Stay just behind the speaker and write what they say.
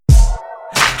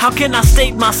how can I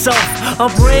state myself? A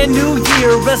brand new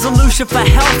year, resolution for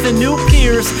health and new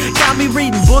peers. Got me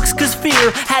reading books cause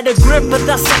fear had a grip, but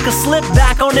that sucker slipped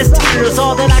back on his tears.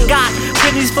 All that I got,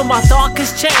 pennies for my thought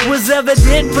cause change was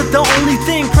evident, but the only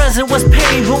thing present was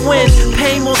pain. But when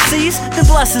pain will cease, then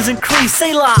blessings increase.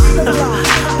 Say lie,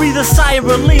 breathe a sigh of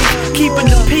relief, keeping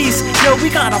the peace. Yo, we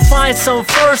gotta find some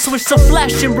first, switch some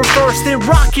flesh in reverse, then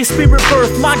rock your spirit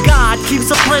birth. My God keeps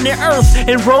the planet Earth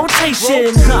in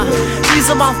rotation. These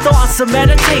are my thoughts of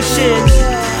meditation,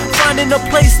 finding a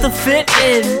place to fit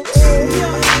in,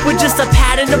 with just a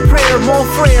pattern of prayer, more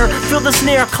prayer. Feel the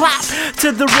snare, clap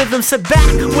to the rhythm. Sit back,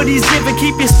 what he's giving,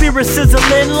 keep your spirit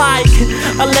sizzling like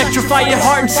electrify your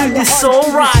heart and soothe your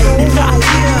soul right. I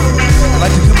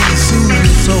like to come in and soothe your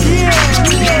soul.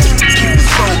 Keep it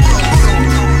soul.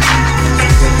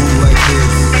 Move like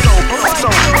this. So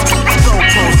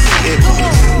proceed.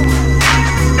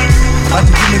 I like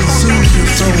to come in and soothe your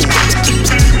soul. Keep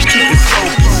it soul.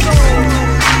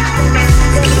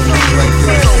 Move like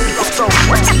this. So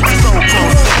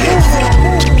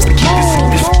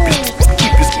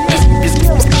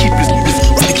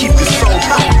keep it soul.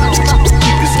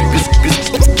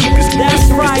 That's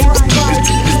right.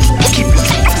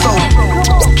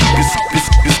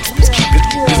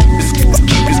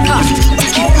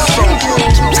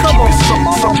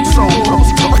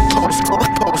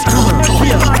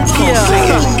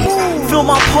 Feel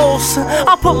my pulse,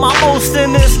 I put my most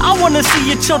in this. I wanna see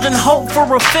your children hope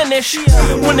for a finish.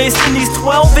 When they send these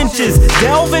 12 inches,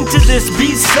 delve into this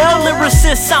beat. Cell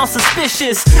lyricist sound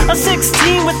suspicious. A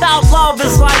 16 without love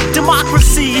is like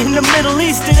democracy. In the Middle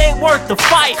East, it ain't worth the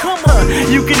fight.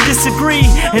 You can disagree,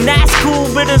 and that's cool,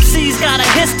 but MC's got a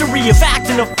history of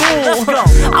acting a fool.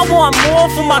 I want more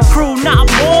for my crew,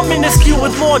 not more minuscule,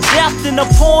 with more depth in a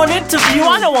porn interview.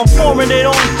 I know I'm pouring it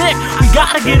on thick. We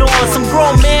gotta get on some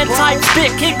grown man type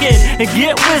spit kicking and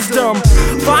get wisdom.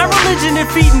 Find religion in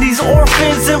feeding these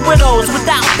orphans and widows.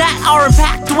 Without that, our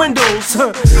impact dwindles.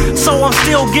 So I'm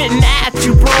still getting at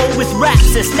you, bro, with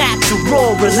raps that's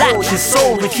natural. Relax your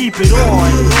soul and keep it on.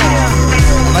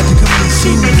 I like to come in and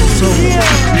see your soul.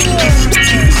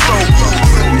 Keep it soul.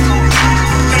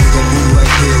 Move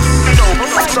like this.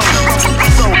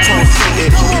 So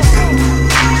proceed.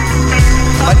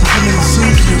 I like to come in and see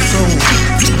your soul.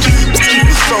 Keep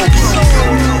it soul.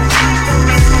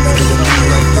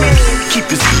 Keep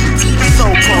it so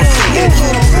proceed.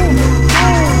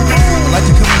 I like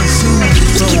to come in and see your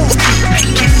soul.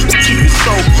 Keep it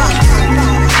so.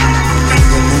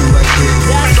 Move like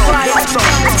this.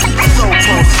 So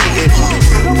proceed.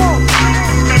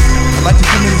 I like to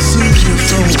come in and see your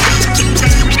soul. Keep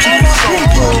it so.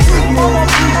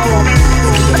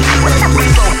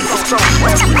 So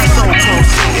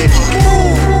proceed.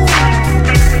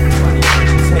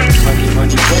 Money,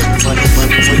 money, wait, money,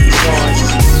 money, where you going?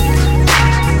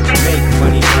 Make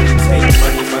money, money, take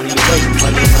money, money, wait,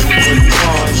 money, money, where you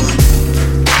going?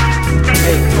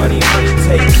 Make money, money,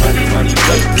 take money, money,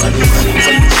 wait, money, money,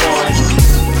 where you going?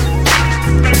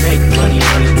 Make money,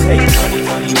 money, take money,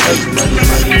 money, wait, money,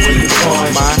 money, where you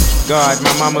going? My God,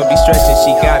 my mama be stressing,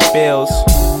 she got bills.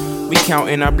 We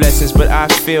counting our blessings, but I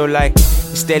feel like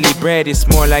it's daily bread, it's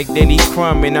more like daily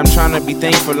crumb. And I'm trying to be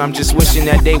thankful, I'm just wishing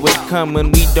that day would come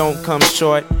when we don't come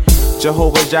short.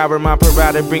 Jehovah Jireh, my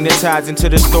provider, bring the tides into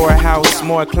the storehouse.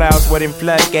 More clouds, where them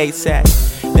floodgates at.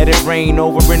 Let it rain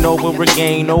over and over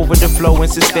again, over the flow and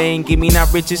sustain. Give me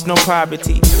not riches, no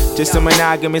poverty, just a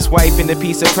monogamous wife and a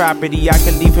piece of property I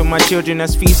can leave for my children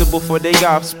that's feasible for their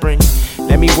offspring.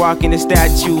 Let me walk in the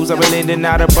statues, I'm a lender,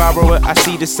 not a borrower. I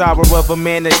see the sorrow of a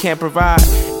man that can't provide,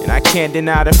 and I can't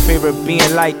deny the fear of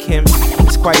being like him.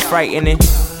 It's quite frightening.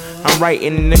 I'm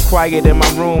writing in the quiet of my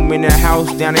room, in the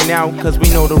house, down and out, cause we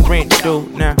know the rent due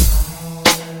now.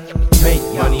 Make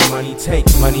money, money, take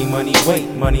money, money, wait,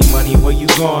 money, money, where you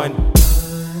going?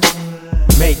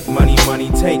 Make money, money,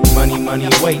 take money, money,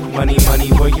 wait, money, money,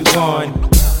 where you going?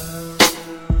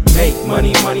 Make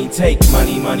money, money, take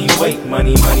money, money, wait,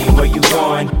 money, money, where you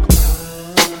going?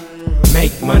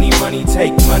 Make money, money,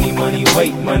 take money, money,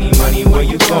 wait, money, money, where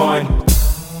you going?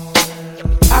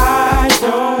 I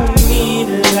don't need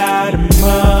a lot of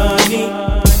money.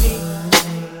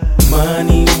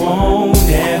 Money won't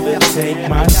ever take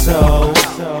my soul.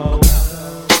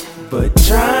 But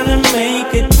trying to make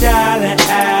 $1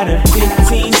 out of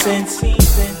 15 cents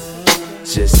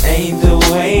just ain't the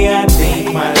way I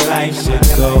think my life should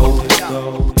go.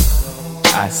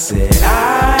 I said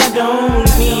I don't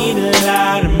need a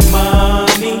lot of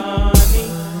money.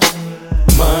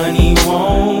 Money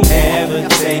won't ever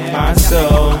take my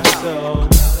soul.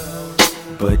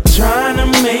 But trying to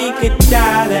make $1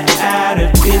 out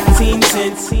of 15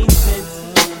 cents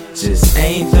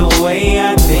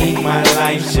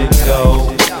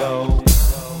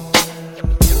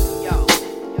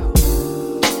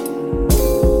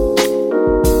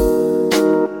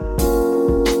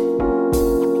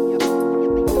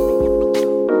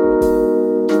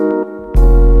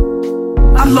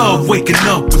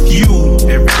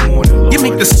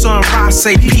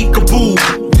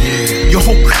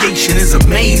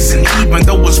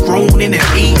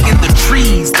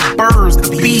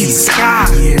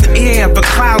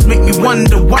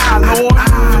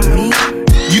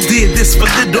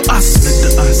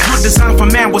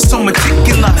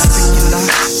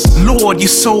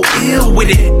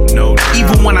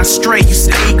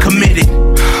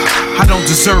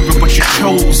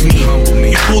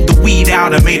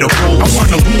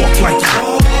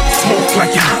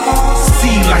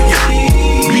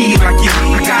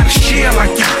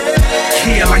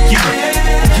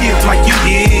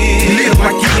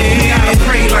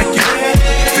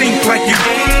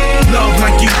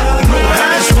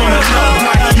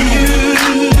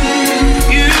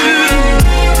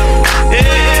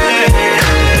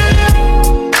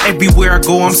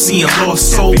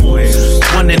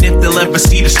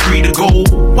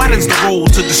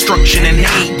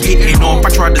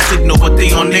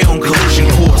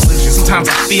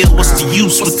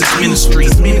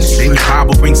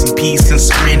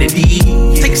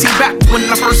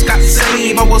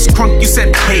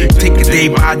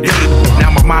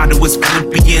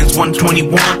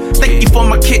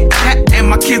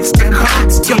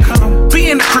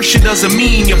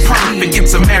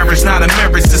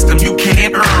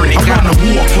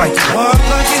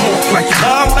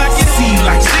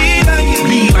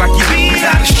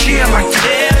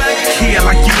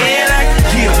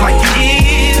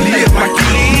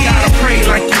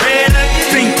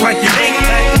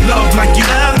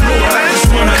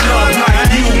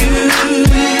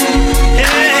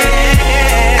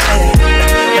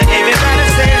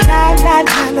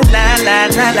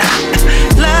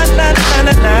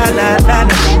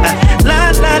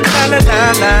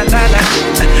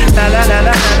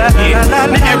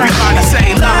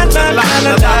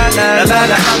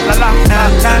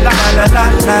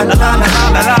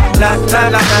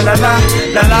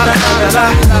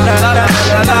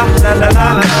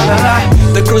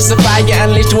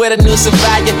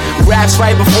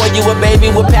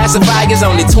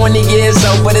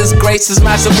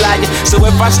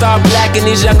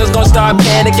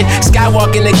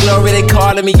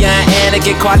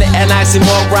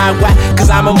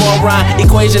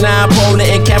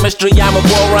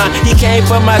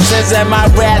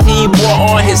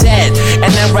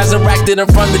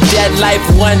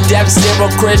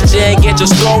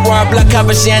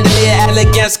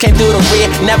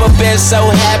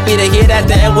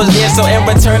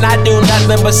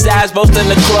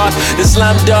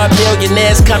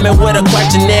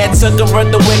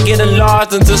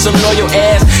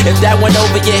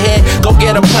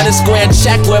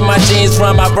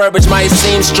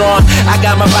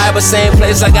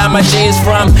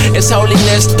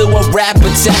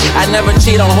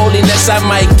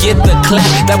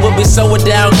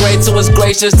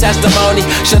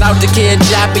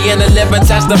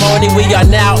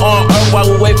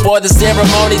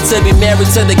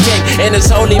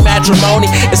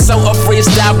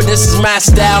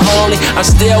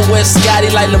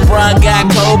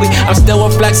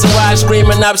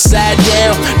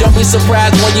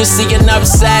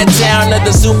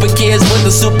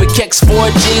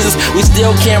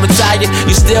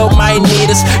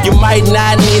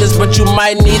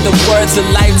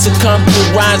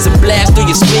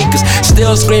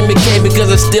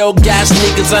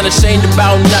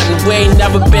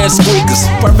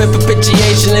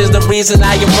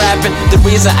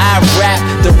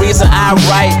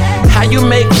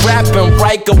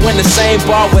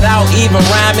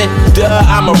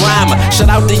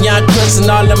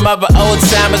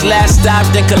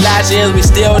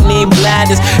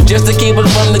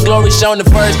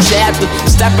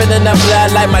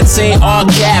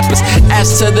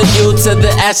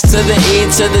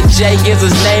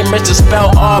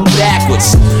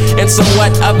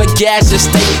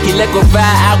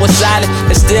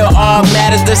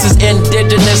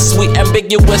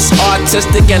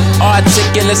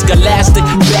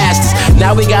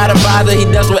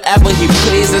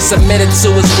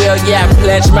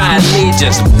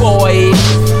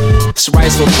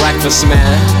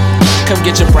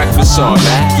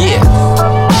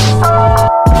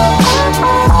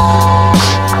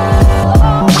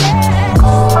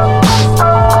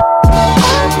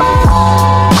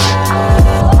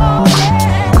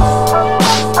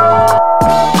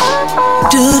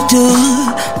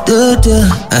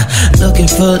Looking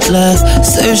for love,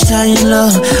 searched high and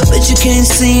low, but you can't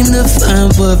seem to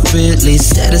find what really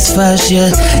satisfies you,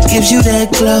 gives you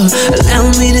that glow.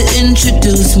 Allow me to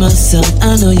introduce myself.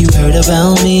 I know you heard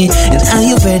about me, and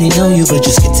I already know you, but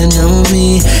just get to know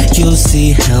me. You'll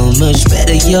see how much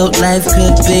better your life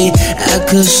could be. I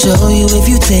could show you if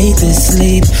you take this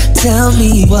leap. Tell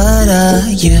me, what are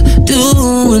you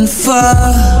doing for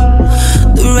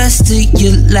the rest of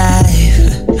your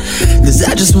life? Cause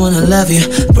I just wanna love you.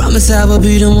 Promise I will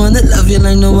be the one that love you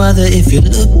like no other. If you're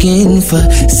looking for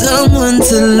someone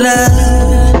to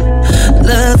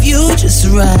love you just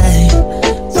right.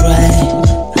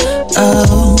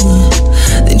 Oh,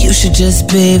 then you should just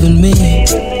be with me.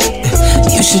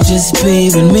 You should just be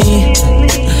with me.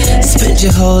 Spend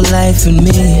your whole life with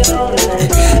me.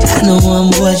 I know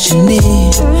I'm what you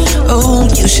need. Oh,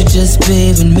 you should just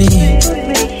be with me.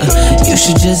 You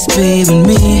should just be with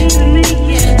me.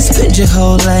 Spend your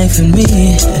whole life with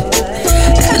me.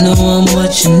 I know I'm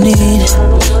what you need.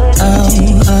 Oh.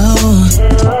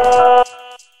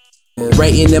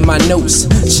 Writing in my notes,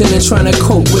 chillin' trying to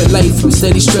cope with life. I'm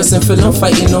steady stressing, feeling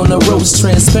fighting on the ropes.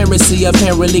 Transparency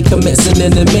apparently commencing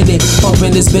in a minute.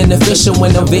 Hoping it's beneficial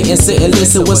when I'm venting, sitting,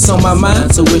 listen what's on my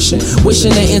mind. Tuition,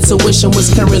 wishing that intuition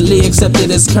was currently accepted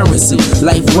as currency.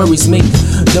 Life worries me,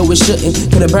 though it shouldn't.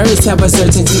 Can the birds have a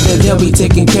certainty that they'll be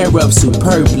taken care of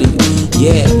superbly?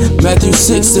 Yeah, Matthew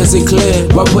 6 says it clear.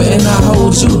 Why wouldn't I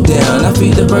hold you down? I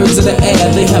feed the birds of the air,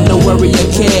 they have no worry or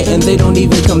care, and they don't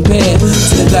even compare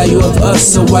to the value of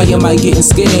us, so why am I getting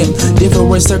scared?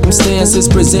 Different circumstances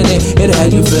presented, it'll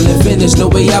have you feeling finished. No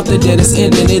way out the dead is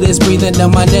ending. It is breathing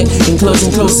down my neck and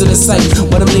closing close to the sight.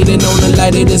 But I'm leaning on the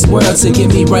light of this world to get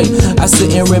me right. I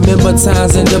sit and remember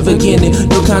times in the beginning.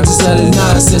 No conscious of the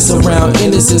nonsense around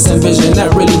innocence and vision.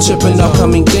 Not really tripping off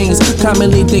coming things.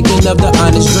 Commonly thinking of the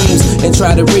honest dreams and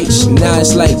try to reach. Now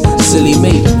it's like, silly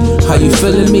me, how you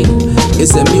feeling me?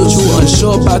 Is it mutual?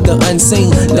 Unsure about the unseen.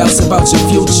 Doubts about your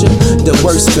future. The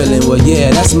worst feeling, well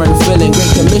yeah, that's Merc feeling.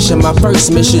 Great commission, my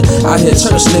first mission. Out here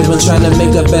church living, trying to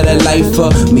make a better life for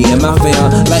me and my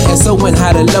fam. Like so went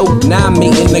high to low, now I'm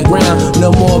meeting the ground. No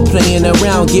more playing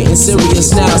around, getting serious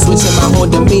now. Switching my whole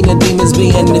demeanor, demons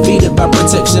being defeated by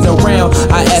protection around.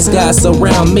 I ask God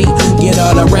surround me, get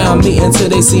all around me until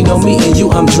they see no me and you,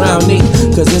 I'm drowning.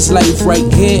 Cause it's life right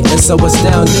here, and so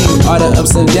astounding. All the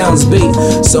ups and downs be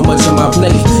so much on my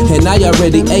plate, and I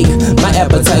already ate. My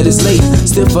appetite is late,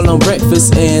 still full on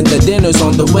breakfast, and the dinner's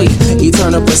on the way.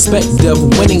 Eternal perspective,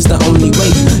 winning's the only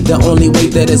way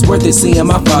that is worth it. Seeing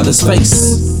my father's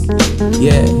face,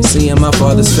 yeah, seeing my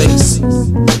father's face,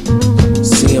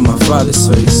 seeing my father's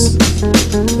face.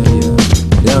 Yeah,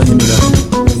 they don't hear me though.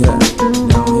 Yeah, they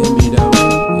don't hear me though.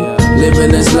 Yeah,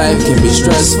 living this life can be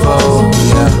stressful.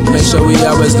 Yeah, make sure we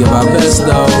always give our best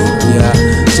though.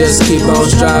 Yeah. Just keep on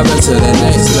striving to the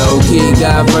next low key.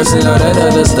 God first and all that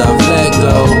other stuff, let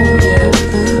go. Yeah.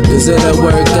 Cause it'll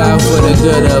work out for the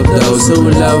good of those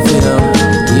who love Him.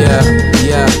 Yeah,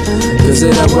 yeah. Cause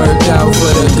it'll work out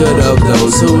for the good of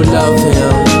those who love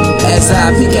Him. As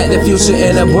I peek at the future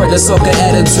and abort the soaker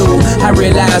attitude, I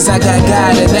realize I got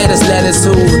God and that is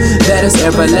latitude. That is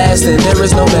everlasting, there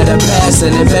is no better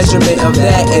passing and measurement of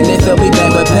that, and it fill me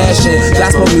back with passion.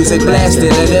 Gospel music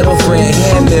blasting, a little friend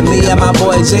handing me and my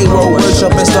boy J-Ro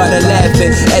worship and started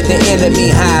laughing at the enemy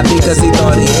high because he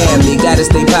thought he had me. Gotta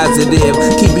stay positive,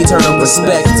 keep eternal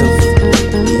perspective.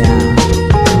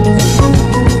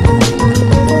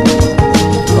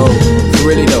 Oh,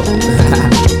 really though.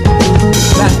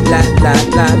 La la la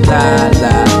la la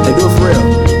la. They do it for real.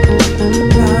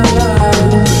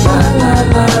 La la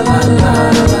la la la la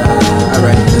la.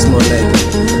 Alright, it's more like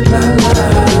la la la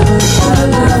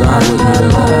la la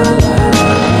la.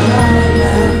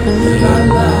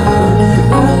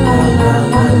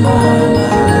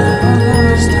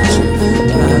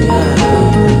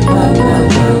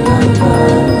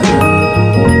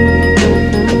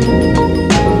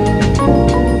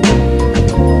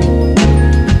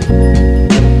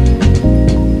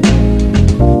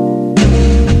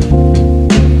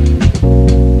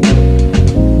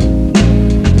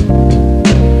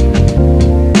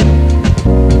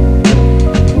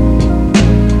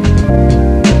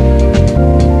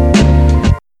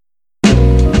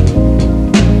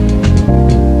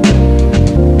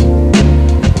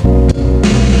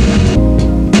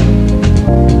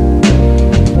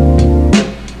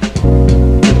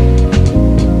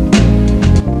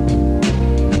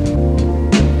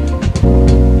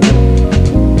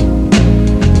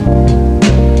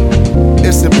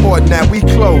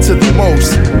 To the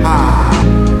most high.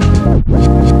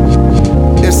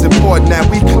 It's important that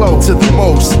we close to the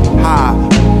most high.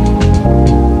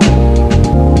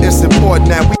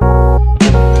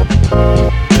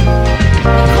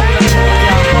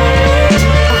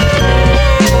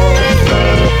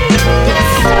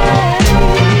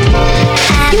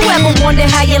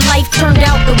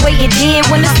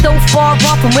 far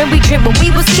off from when we dreamt. When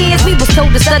we was kids, we was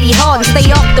told to study hard and stay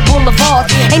off the boulevard.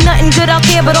 Ain't nothing good out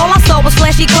there, but all I saw was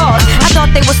flashy cars. I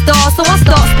thought they were stars, so I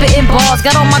started spitting bars.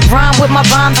 Got on my grind with my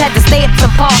rhymes, had to stay at the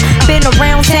park. Been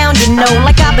around town, you know,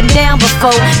 like I've been down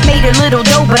before. Made a little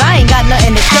dough, but I ain't got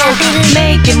nothing to show.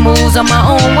 Making moves on my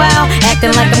own, wow.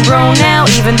 Acting like I'm grown now,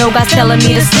 even though God's telling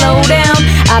me to slow down.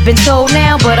 I've been told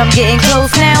now, but I'm getting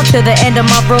close now to the end of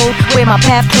my road where my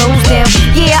path closed down.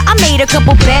 Yeah, I made a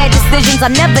couple bad decisions.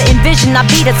 I never envisioned I'd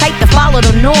be the type to follow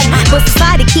the norm, but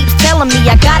society keeps telling me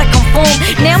I gotta conform.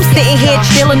 Now I'm sitting here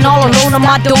chilling all alone in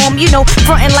my dorm, you know,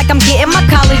 fronting like I'm getting my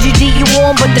college GD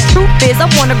on. But the truth is, I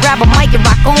wanna grab a mic and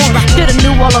rock on. Shoulda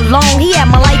knew all along, he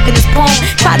had my life in his palm.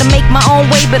 Tried to make my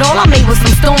own way, but all I made was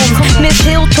some storms. Miss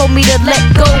Hill told me to let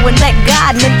go and let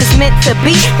God, and if it's meant to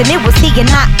be, then it was he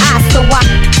and not I. So I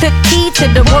took heed to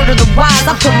the word of the wise.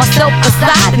 I put myself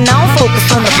aside and I don't focus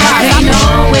on the prize. Ain't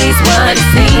always what it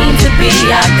seemed to be.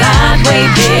 I got way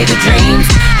bigger dreams,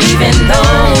 even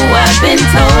though I've been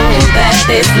told that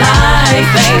this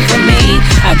life ain't for me.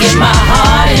 I give my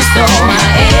heart and soul, my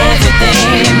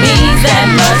everything. It means that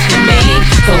much to me.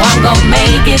 So I'm gon'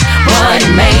 make it what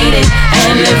it made it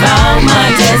and live out my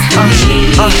destiny.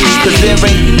 Cause there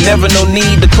ain't never no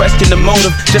need to question the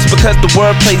motive. Just because the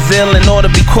word plays ill in order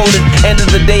to be quoted. End of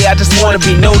the day, I just wanna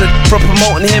be noted for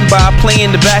promoting him by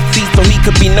playing the backseat so he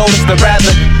could be noticed. I'd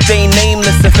rather stay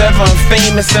nameless if ever I'm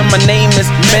famous and my name is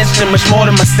mentioned much more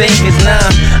than my saviors.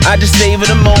 Nah, I just savor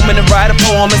the moment and write a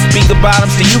poem and speak about him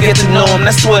so you get to know him.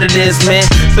 That's what it is, man.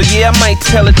 So yeah, I might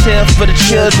tell a tale for the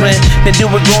children, then do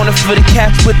it growing for the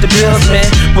cats with the bills, man.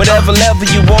 Whatever level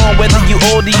you on, whether you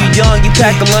old or you young, you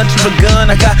pack a lunch or a gun.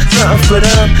 I got something for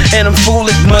them, and I'm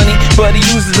foolish money, but he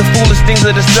uses the foolish things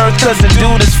of this earth cause the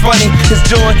dude is funny. His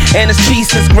joy and his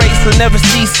peace, his grace will never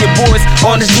cease. Your boy's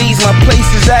on his knees, my place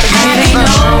is at his knees.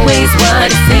 Ain't always what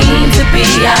it seemed to be.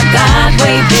 I got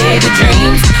way bigger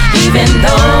dreams, even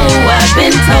though I've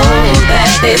been told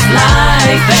that this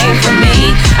life ain't for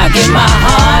me. I give my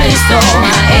heart and soul,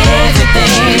 my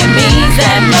everything. It means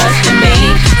that much to me.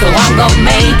 So I'm gon'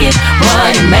 make it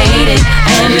what it made it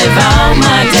and live out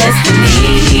my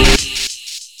destiny.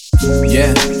 Yeah,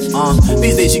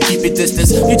 these days you keep your distance.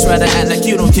 You try to act like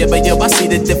you don't care, but yo, I see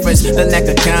the difference. The lack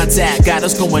of contact got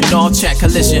us going all chat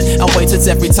collision. I wait till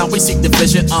every time we seek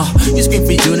division. You scream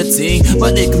for unity,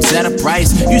 but it comes at a price.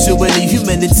 Usually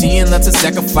humility and lots of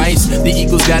sacrifice. The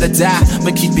ego's gotta die,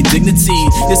 but keep your dignity.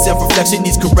 Your self-reflection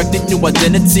needs correcting new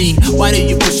identity. Why do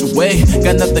you push away?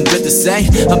 Got nothing good to say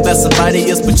about somebody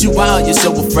else, but you out, you're so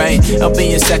afraid of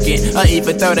being second, or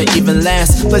even third, or even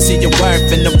last. Placing your worth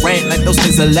in the rain like those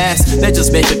things are last. They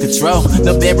just made the control,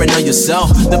 the bearing on your soul.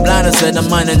 The blinders of the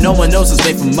mind and no one knows it's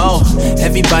made for more.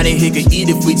 Everybody here can eat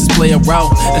if we just play a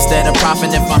role. Instead of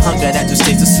profiting for hunger, that just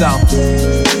takes the soul.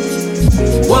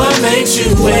 What makes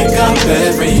you wake up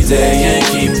every day and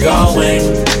keep going?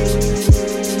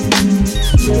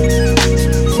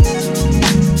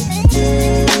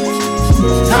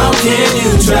 How can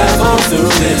you travel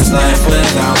through this life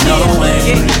without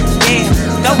knowing?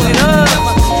 Throw it up.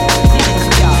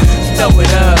 Throw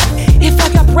it up. If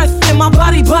I got breath in my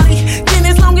body, then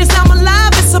as long as I'm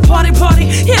alive, it's a party.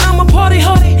 Yeah, I'm a party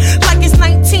hardy, like it's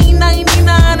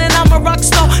 1999 and I'm a rock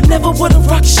star. Never would a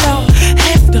rock show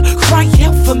have to cry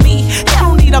out for me. I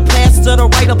don't need a pastor to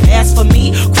write a pass for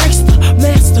me. Christ the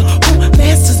master who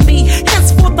masters me.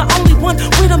 Henceforth the only one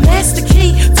with a master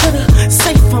key to the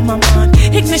safe of my mind,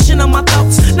 ignition of my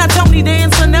thoughts. Now Tony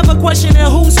Dancer never questioning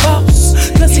who's boss,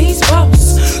 cause he's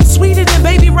boss. Sweeter than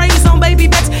baby rays on baby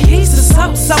backs, he's the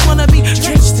sauce. I wanna be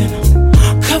drenched in him,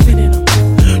 covered in him.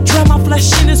 Drown my flesh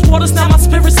in his waters, now my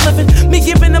spirit's living. Me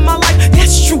giving him my life,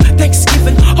 that's true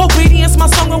Thanksgiving. Obedience, my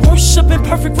song of worship in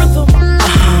perfect rhythm.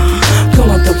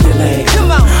 Going through your leg,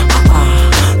 come on.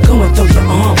 Going through your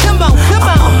arm, come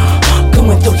on.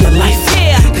 Going through your life,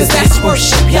 yeah, cause that's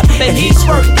worship, yep, and he's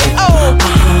worth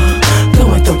it.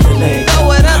 Going through your leg,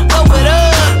 throw it up.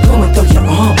 Going through your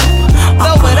arm,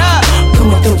 throw it up.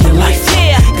 Going through your life,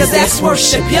 yeah, cause that's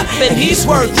worship, yep, and he's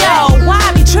worth it. Yo, why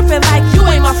I be tripping like you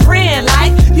ain't my friend?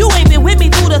 Like, you ain't been with me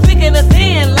through the thick and the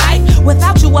thin. Like,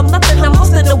 without you I'm nothing, I'm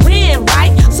lost in the wind,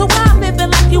 right? So why I'm living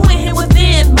like you ain't here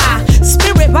within my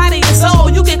spirit, body, and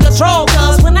soul? You get control,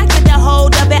 cause when I get the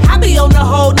hold of it, I be on a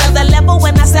whole nother level.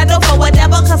 When I settle for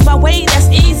whatever, cause my way that's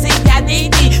easy, I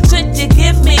need me, should you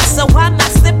give me? So I'm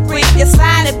not slippery, you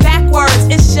slide it backwards.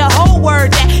 It's your whole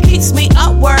word that keeps me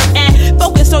upward and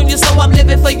focused on you, so I'm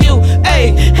living for you.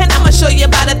 Hey, and I'ma show you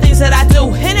about the things that I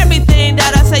do, and everything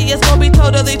that I say is gonna be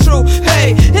totally true.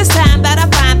 Hey, it's time that I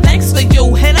find thanks for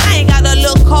you, and I ain't gotta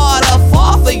look hard or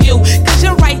fall for you, cause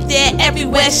you're right there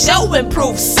everywhere showing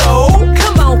proof. So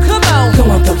come on.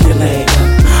 Going through your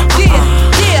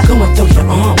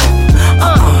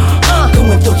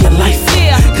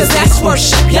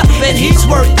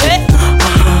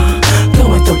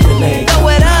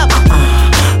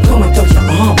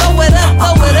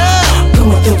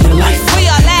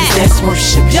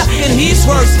worship. Yeah, and he's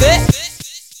worth it.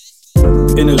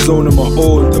 In a zone of my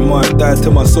own, the more I die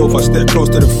to myself, I step close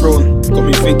to the throne. Got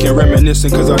me thinking,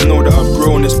 reminiscing, cause I know that I've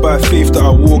grown. It's by faith that I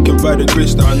walk and by the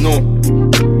grace that I know.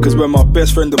 Cause when my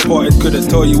best friend departed, couldn't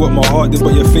tell you what my heart did,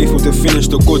 but you're faithful to finish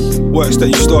the good works that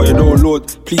you started. Oh Lord,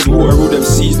 please water all them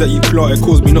seeds that you planted.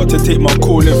 Cause me not to take my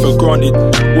calling for granted.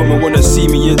 Women wanna see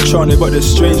me enchanted, but the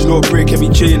strange Lord break every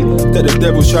chain that the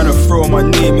devil's trying to throw on my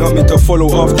name. Help me to follow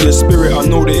after your spirit, I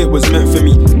know that it was meant for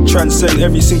me. Transcend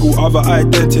every single other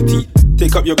identity.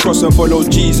 Take up your cross and follow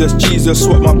Jesus. Jesus,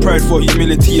 swap my pride for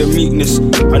humility and meekness.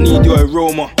 I need your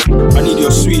aroma, I need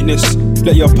your sweetness.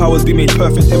 Let your powers be made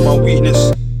perfect in my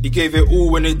weakness. He gave it all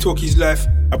when he took his life.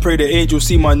 I pray the angels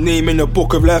see my name in the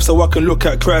book of life so I can look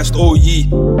at Christ. Oh ye,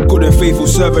 good and faithful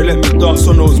servant, let me dance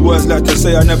on those words like to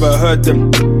say I never heard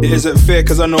them. It isn't fair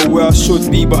cause I know where I should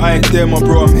be, but I ain't there, my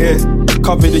bro, I'm here.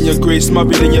 Covered in your grace,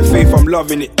 smothered in your faith, I'm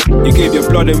loving it. You gave your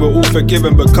blood and we're all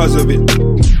forgiven because of it.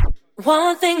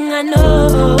 One thing I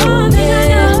know,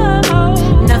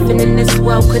 nothing in this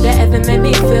world could have ever made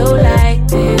me feel like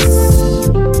this.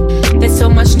 There's so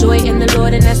much joy in the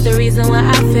Lord, and that's the reason why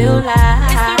I feel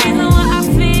like.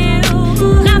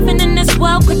 Nothing in this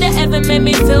world could have ever made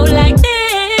me feel like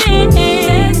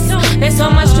this. There's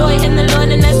so much joy in the Lord,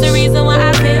 and that's the reason why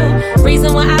I feel.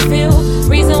 Reason why I feel.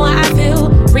 Reason why I feel.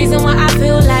 Reason why I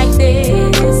feel like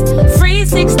this.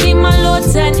 360, my Lord,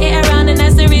 turn it around, and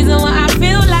that's the reason why I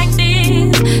feel like this.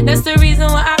 That's the reason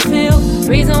why I feel.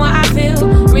 Reason why I feel.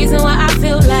 Reason why I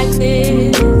feel like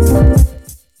this.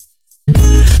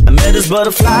 I met this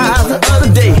butterfly the other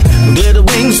day, with glitter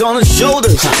wings on his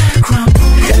shoulders.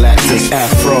 Galactic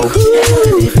Afro.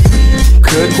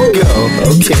 Good to go.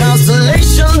 Okay.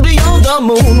 Constellations beyond the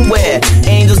moon, where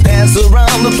angels dance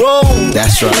around the throne.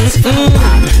 That's right.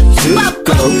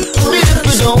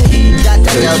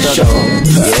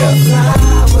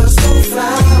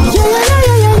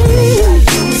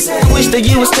 I wish that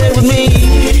you would stay with me.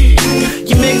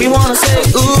 You make me wanna say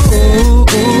ooh, ooh,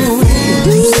 ooh.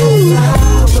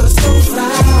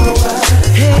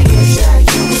 Hey.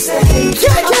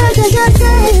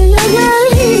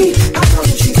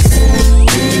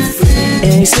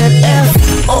 And he said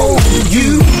F-O-U-R.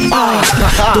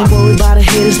 Don't worry about the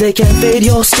haters, they can't fade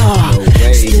your star.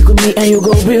 Stick with me and you'll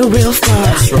go real, real far.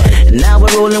 That's right. And now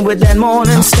we're rolling with that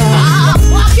morning star. I'm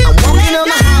walking on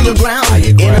the higher ground,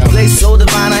 in a place so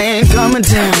divine I ain't coming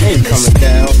down.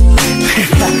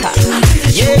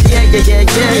 Yeah.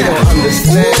 You don't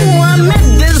understand. Ooh, I met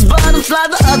this butterfly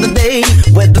the other day,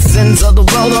 with the sins of the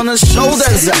world on his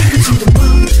shoulders.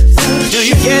 Do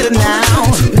you get it now?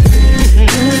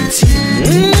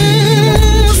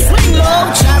 Swing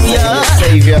low, champion.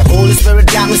 Savior. Holy Spirit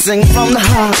got me singing from the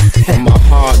heart. From my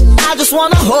heart. I just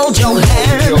wanna hold your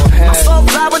hand. My soul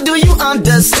flower, do you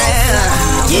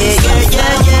understand? Yeah.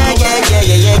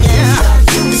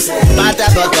 Bata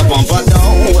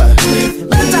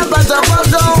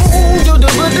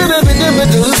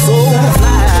do so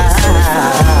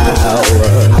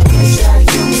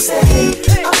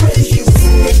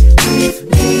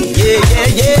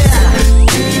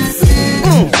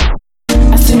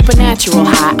Supernatural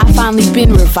high, I finally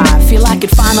been revived. Feel I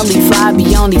could finally fly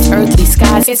beyond these earthly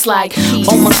skies. It's like,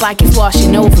 almost like it's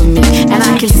washing over me. And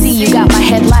I can see you got my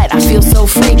headlight, I feel so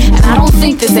free. And I don't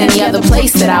think there's any other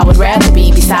place that I would rather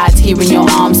be besides here in your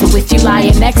arms or with you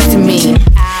lying next to me.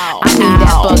 I need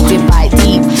that bug dip bite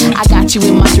deep. I got you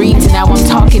in my dreams and now I'm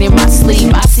talking in my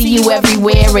sleep. I see you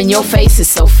everywhere and your face is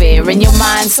so fair and your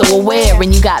mind so aware.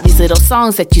 And you got these little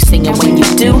songs that you sing, and when you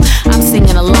do, I'm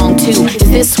singing along too. Is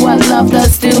this what love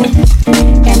does do?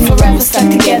 And forever stuck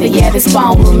together, yeah, this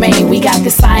bond will remain. We got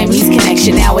the Siamese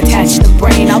connection now attached to the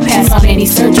brain. I'll pass on any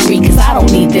surgery cause I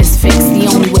don't need this fix. The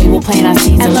only way we'll plant our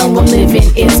seeds and learn what living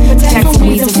is. Protect from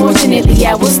weeds, unfortunately,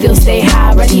 yeah, we'll still stay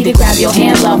high. Ready to grab your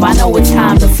hand, love, I know it's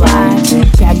time to fly.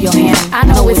 Grab your hand, I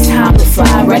know it's time to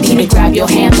fly. Ready to grab your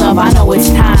hand, love, I know it's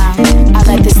time. I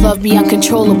let this love be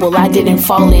uncontrollable, I didn't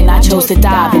fall in, I chose to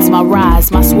dive. It's my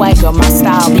rise, my swagger, my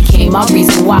style became my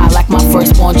reason why. Like my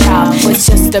firstborn child, was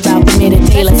just about the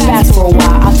minute-day, let's fast for a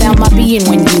while. I found my being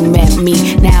when you met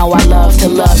me. Now I love to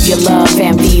love your love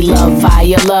and be loved by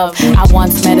your love. I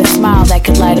once met a smile that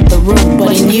could light up the room,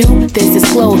 but in you, there's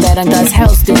this glow that undoes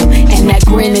hell's doom. And that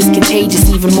grin is contagious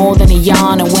even more than a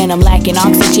yawn. And when I'm lacking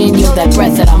oxygen, you're that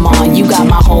breath that I'm on. You got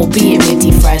my whole being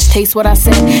minty fresh. Taste what I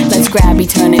said, let's grab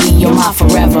eternity, you're my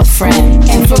forever friend.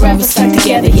 And forever stuck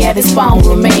together, yeah, this bond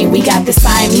will remain. We got the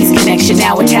Siamese connection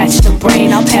now attached to the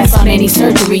brain. I'll pass on any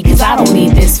surgery cause I don't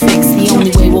need this fix. The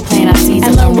only way we'll plant our seeds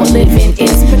and learn what living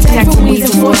is. Protect from weeds,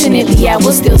 unfortunately, yeah,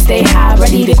 we'll still stay high.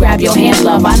 Ready to grab your hand,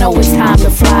 love, I know it's time to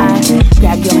fly.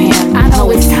 Grab your hand, I know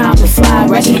it's time to fly.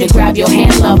 grab your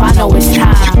hand, love, I know it's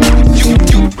time. You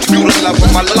the love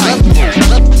of my life.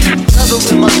 Love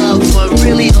it with my love, but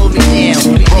really hold me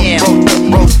down.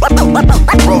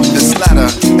 Wrote this letter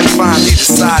and finally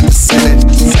decided to send it.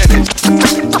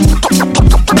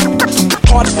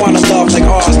 Hard to find a love like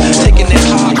ours, taking it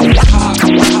hard.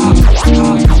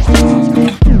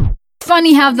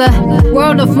 Funny how the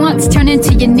world of wants turn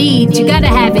into your needs. You gotta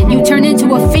have it, you turn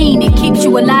into a fiend. It keeps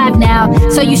you alive now,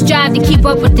 so you strive to keep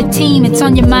up with the team. It's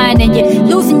on your mind and you're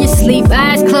losing your sleep.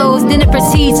 Eyes closed, then it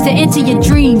proceeds to enter your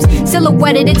dreams.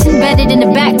 Silhouetted, it's embedded in the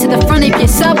back to the front of your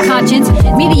subconscious.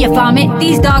 Media vomit,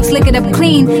 these dogs lick it up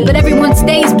clean, but everyone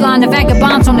stays blind to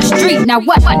vagabonds on the street. Now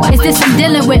what is this I'm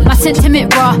dealing with? My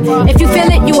sentiment raw. If you feel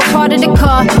it, you a part of the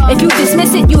car. If you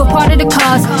dismiss it, you a part of the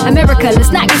cause. America,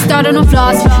 let's not get started on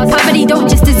flaws. Poverty don't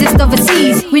just exist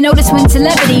overseas. We notice when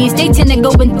celebrities, they tend to go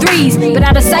in threes, but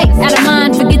out of sight, out of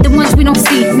mind, forget the ones we don't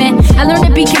see, man. I learned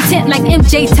to be content like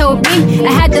MJ told me.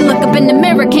 I had to look up in the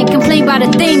mirror, can't complain about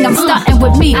a thing. I'm starting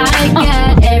with me. I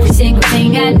got every single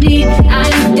thing I need.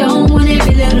 I don't want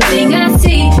every little thing I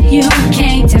see. You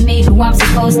came to me who I'm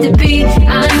supposed to be.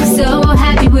 I'm so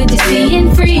happy with just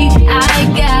being free.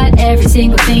 I got every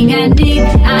single thing I need.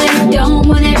 I don't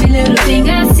want every little thing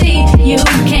I see. You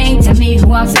came to me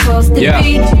who I'm supposed to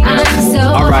be. I'm so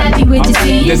happy with just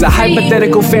being There's a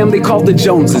hypothetical family called the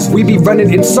Joneses. We be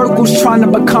running in circles trying to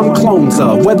become clones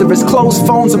of. Whether it's closed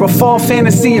phones or a fall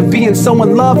fantasy of being so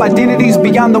in love. Identities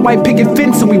beyond the white picket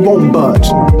fence and we won't budge.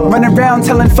 Running around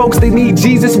telling folks they need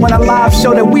Jesus when our lives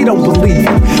show that we don't believe.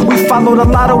 We follow the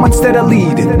lotto instead of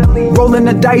leading. Rolling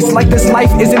the dice like this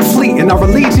life isn't fleeting. Our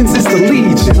allegiance is the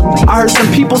legion. I heard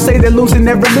some people say they're losing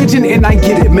their religion, and I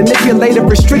get it. Manipulated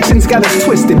restrictions got us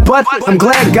twisted, but I'm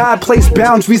glad God placed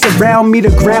boundaries around me to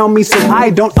ground me so I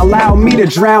don't allow me to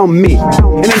drown me.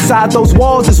 And inside those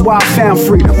walls is why I found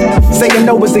freedom. Saying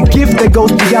no is a gift that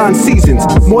goes beyond seasons.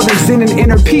 More than sin and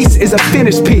inner peace is a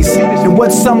finished piece. And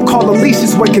what some call a leash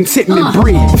is where contentment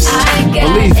breathes. I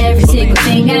got every single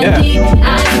thing I need.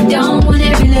 I don't want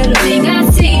every little thing I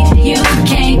see. You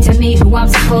came to me who I'm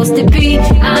supposed to be.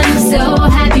 I'm so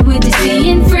happy with just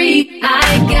being free.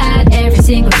 I got every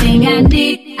single thing I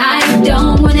need. I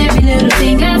don't want every little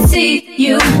thing I see.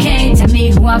 You came to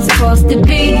me who I'm supposed to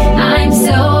be. I'm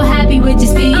so happy with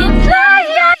just being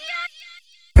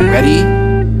Ready?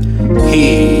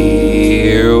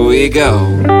 Here we go.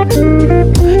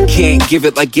 Can't give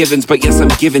it like Givens, but yes, I'm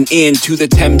giving in to the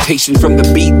temptation from the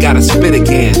beat. Gotta spit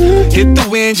again. Hit the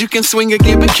wind, you can swing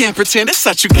again, but can't pretend it's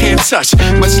such you can't touch.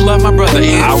 Much love, my brother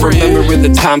and I friend. remember in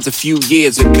the times a few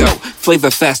years ago. Flavor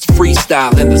Fest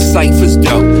freestyle and the cypher's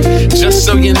dope. Just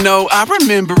so you know, I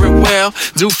remember it well.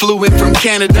 Dude flew in from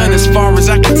Canada, and as far as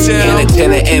I can tell,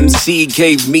 Antenna MC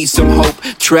gave me some hope.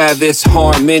 Travis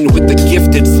Harmon with the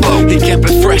gifted flow. He kept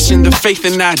it fresh in the faith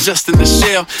and not just in the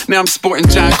shell. Now I'm sporting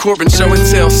John Corbin show and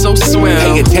tell, so swell.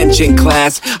 Pay attention,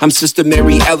 class. I'm Sister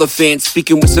Mary Elephant,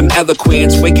 speaking with some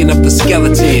eloquence, waking up the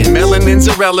skeleton. Melanin's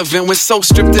irrelevant when so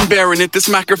stripped and barren it. This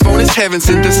microphone is heaven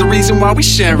sent. There's a reason why we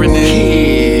sharing it.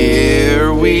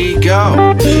 Here we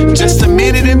go. Just a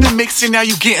minute in the mix and now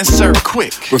you getting served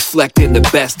quick. Reflecting the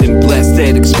best and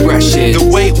blessed expression. The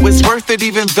wait was worth it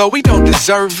even though we don't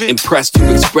deserve it. Impressed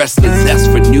to express the zest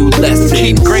for new lessons.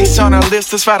 Keep grace on our lips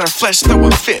despite our flesh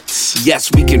throwing fits.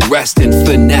 Yes, we can rest and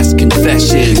finesse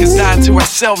confessions. Cause dying to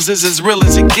ourselves is as real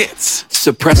as it gets.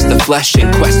 Suppress the flesh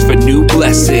and quest for new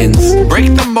blessings.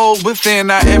 Break the mold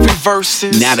within our every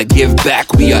verses. Now to give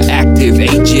back, we are active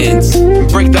agents.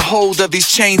 Break the hold of these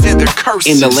chains and their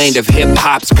curses. In the land of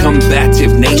hip-hop's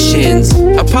combative nations.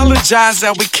 Apologize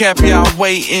that we kept y'all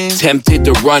waiting. Tempted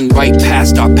to run right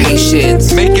past our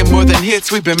patience. Making more than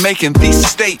hits, we've been making these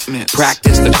statements.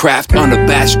 Practice the craft,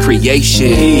 unabashed creation.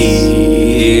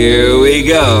 Here we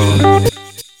go.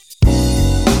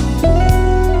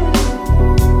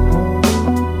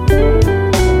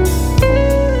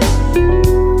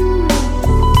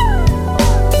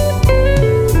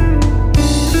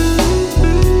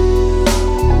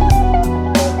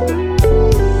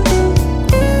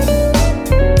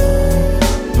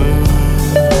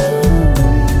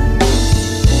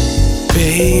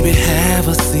 Baby, have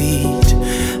a seat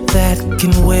that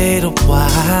can wait a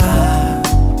while.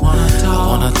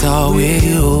 Wanna talk with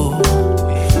you.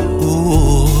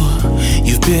 Ooh,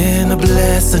 you've been a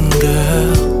blessing,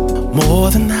 girl, more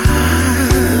than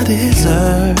I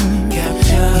deserve.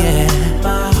 Yeah,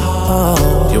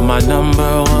 oh, you're my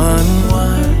number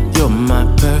one. You're my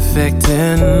perfect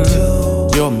 10.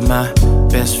 You're my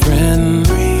best friend.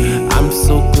 I'm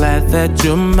so glad that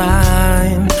you're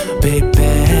mine, baby.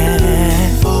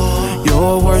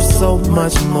 You're worth so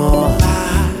much more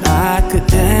I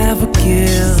could ever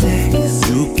give.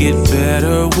 You get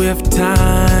better with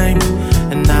time,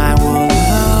 and I will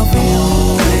love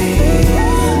you.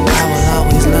 I will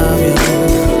always love you.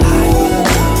 I will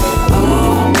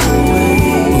always.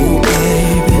 Ooh,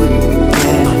 baby,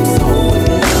 yeah. I'm so in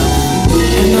love,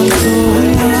 and I'm so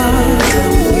in love,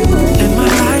 and my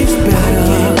life's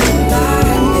better.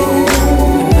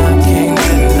 And I can't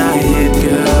deny it,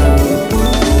 girl.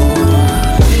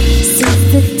 Since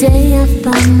the day I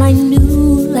found my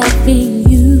new life in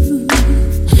you,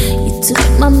 you took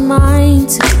my mind,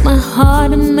 took my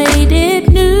heart and made it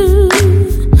new.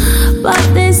 But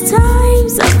there's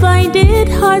times I find it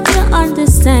hard to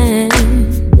understand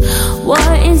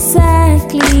what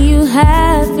exactly you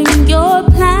have in your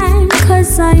plan.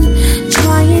 Cause I'm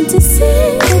trying to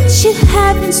see what you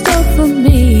have in store for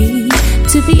me,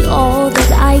 to be all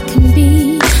that I can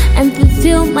be and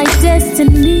fulfill my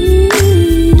destiny.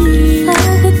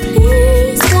 Father,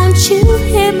 please, won't you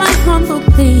hear my humble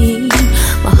plea?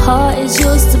 My heart is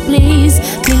yours to please.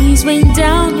 Please rain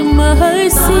down your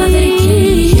mercy. Father, can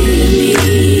you hear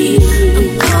me? I'm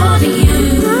calling you.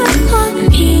 I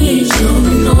need your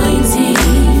anointing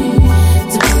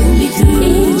to pull me through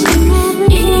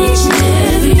each and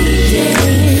every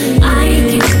day. I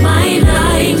give my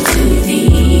life to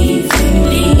thee.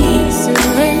 Please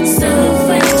surrender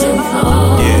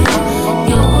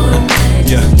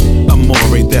yeah,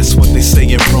 amore, that's what they say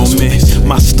in Romance.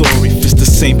 My story fits the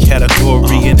same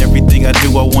category. And everything I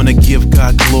do, I wanna give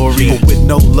God glory. But with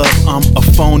no love, I'm a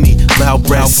phony. Loud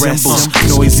brass cymbals,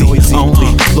 noisy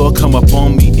only. Lord, come up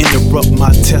on me, interrupt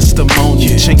my testimony.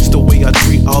 Change the way I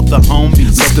treat all the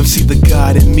homies. Let them see the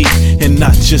God in me and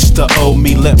not just the old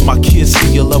me. Let my kids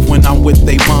see your love when I'm with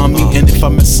they mommy. And if I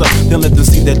mess up, then let them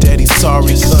see that daddy's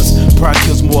sorry. Cause pride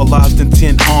kills more lives than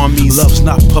 10 armies. Love's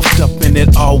not puffed up and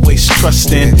it always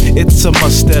trusting. It's a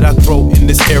must that I grow in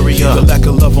this area. The lack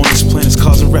of love on this planet is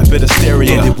causing rapid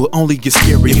hysteria. And it will only get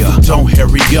scarier if we don't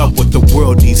hurry up. What the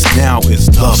world needs now is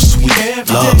love, sweet love,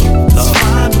 love, love.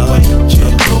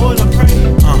 Lord, I pray.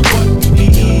 What we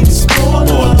need is more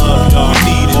love. Y'all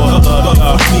need it. More love,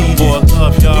 y'all need it. More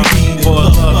love, y'all need it. More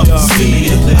love, y'all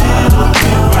need it.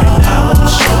 Right now, I'm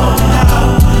showing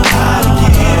how to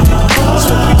give it. That's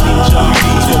what we need, y'all.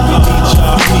 That's what we need,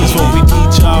 y'all. That's what we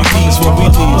need, y'all. That's what we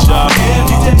need, y'all.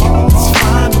 Every day, let's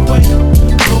find a way.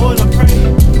 Lord, I pray.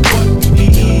 What we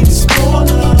need is more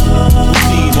love. We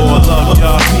need more love,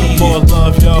 y'all. More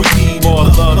love, y'all. More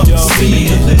love, y'all. See it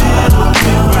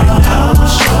right now, I'm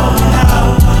showing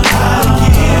how to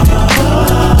give it.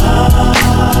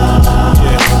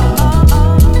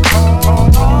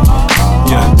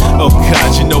 Oh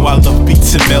God, you know I love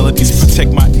beats and melodies.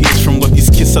 Protect my ears from what these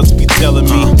kiss ups be telling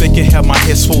me. They can have my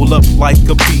head swole up like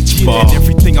a beach ball. And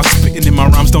everything I'm spitting in my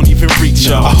rhymes don't even reach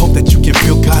y'all. I hope that you can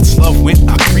feel God's love when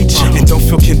I preach, and don't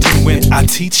feel condemned when I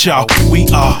teach y'all. We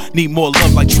all need more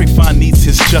love like Trayvon needs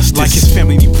his justice, like his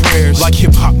family need prayers, like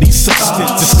hip hop needs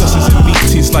substance. Discussions and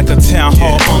meetings like a town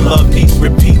hall on love need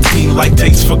repeating like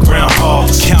dates for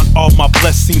groundhogs. Count all my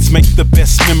blessings, make the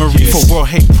best memories. For world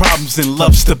hate problems and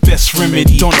love's the best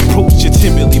remedy. Don't approach it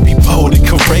timidly, be bold and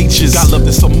courageous. God loved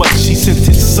us so much, he sent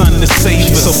his son to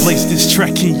save us. So place this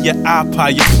track in your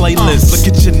iPod, your playlist. Look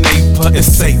at your neighbor and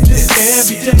say this.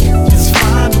 Every day, just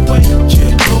find a way.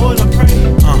 Lord, I pray.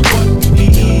 What we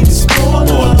need is more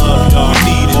love. Y'all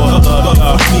need it. More love,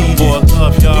 y'all need it. More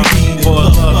love, y'all need it. More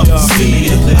love, y'all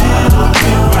need it.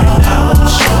 Right now, I'm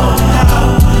showing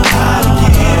how to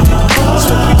give it. That's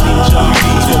what we need, y'all.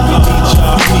 That's what we need,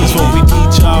 y'all. That's what we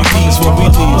need, y'all. That's what we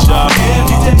need, y'all.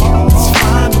 Every day, let's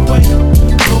find a way.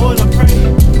 Lord, I pray.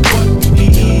 What we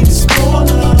need is more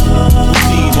love. We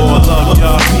need more love,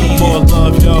 y'all. More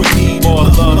love, y'all. More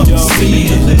love, y'all. See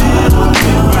it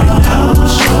right now, I'm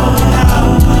showing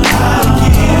how to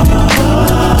give it.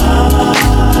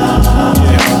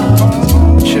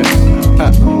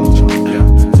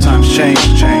 Times change,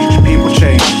 people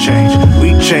change. We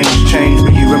change,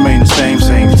 but you remain the same.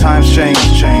 Times change,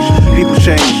 people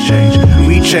change.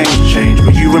 We change,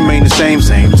 but you remain the same.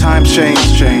 Times change,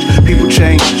 people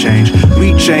change.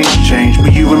 We change,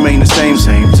 but you remain the same.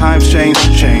 Times change,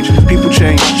 people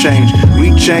change.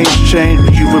 We change,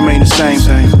 but you remain the same.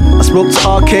 I spoke to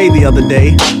RK the other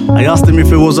day. I asked him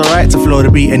if it was alright to flow the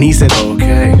beat, and he said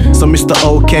okay. So Mr.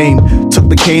 O'Kane took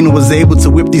the cane and was able to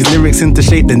whip these lyrics into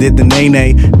shape, then did the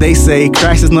nay-nay. They say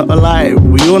Christ is not alive.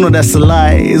 We all know that's a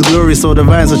lie. His glory is so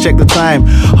divine, so check the time.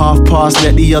 Half past,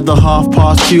 let the other half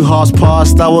pass. 2 halves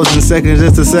past. I was in second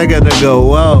just a second ago.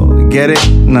 Whoa, get it?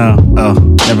 No, oh,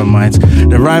 never mind.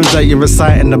 The rhymes that you're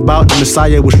reciting about the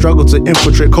Messiah will struggle to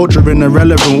infiltrate culture in a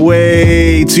relevant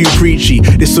way. Too preachy,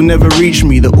 this will never reach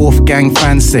me. The Wolfgang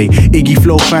fans say, Iggy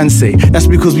Flow fans say, that's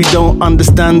because we don't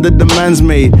understand the demands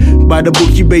made by the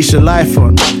book you base your life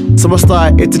on. So I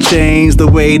started to change the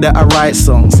way that I write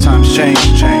songs. Times change,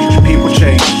 people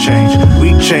change,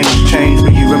 we change,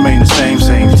 but you remain the same.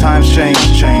 Times change,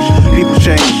 people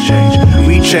change,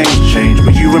 we change,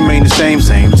 but you remain the same.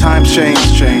 Times change,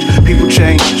 people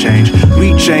change,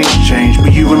 we change,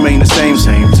 but you remain the same.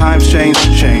 Times change,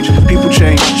 people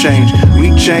change,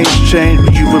 we change,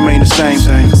 but you remain the same.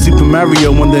 Super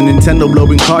Mario on the Nintendo,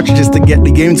 blowing cartridges to get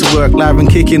the game to work. Live and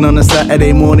kicking on a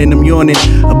Saturday morning, I'm yawning.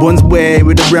 A buns boy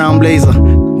with a brown blazer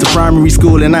to primary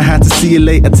school, and I had to see you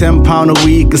later. £10 a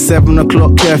week, a 7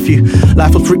 o'clock curfew.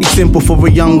 Life was pretty simple for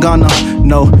a young gunner.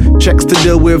 No checks to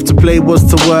deal with, to play was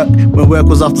to work. When work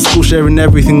was after school, sharing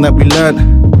everything that we learned.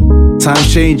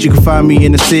 Times change, you can find me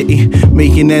in the city,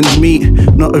 making ends meet.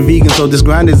 Not a vegan, so this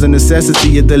grind is a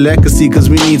necessity, a delicacy, cause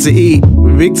we need to eat.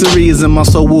 Victory is in my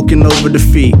soul, walking over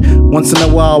defeat. Once in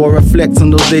a while I reflect on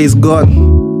those days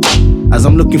gone, as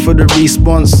I'm looking for the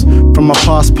response from my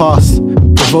past,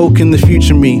 provoking the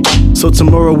future me. So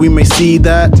tomorrow we may see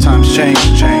that times change,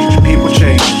 people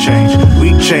change,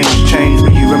 we change,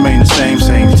 but you remain the same.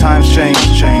 Times change,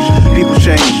 people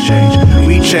change,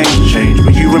 we change,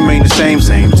 but you remain the same.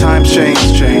 Times change,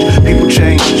 people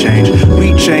change,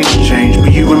 we change,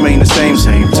 but you remain the same.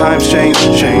 Times change,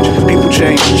 people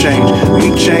change,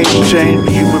 we change,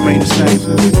 but you remain the same.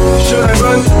 Should I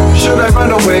run? Should I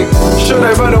run away? Should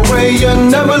I run away and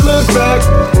never look back?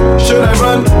 Should I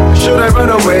run? Should I run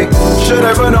away? Should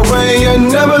I run away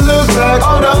and never look back?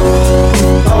 Oh no,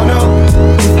 oh no.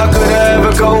 How could I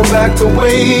ever go back the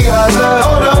way I left?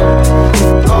 Oh no,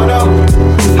 oh no.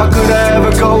 How could I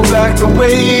ever go back the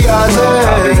way I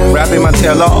left? Rapping my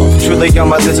tail off, truly on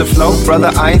my lizard flow.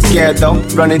 Brother, I ain't scared though.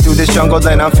 Running through this jungle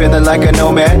and I'm feeling like a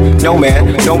nomad. No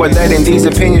man, no one letting these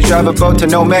opinions drive a boat to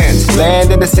no man's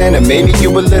land in the sand. And maybe you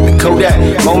will live the Kodak.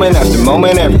 Moment after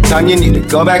moment, every time you need to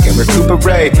go back and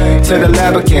recuperate. To the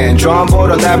lab again, draw on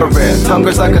board a labyrinth.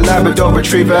 Hunger's like a Labrador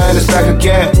retriever and it's back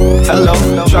again. Hello,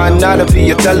 trying not to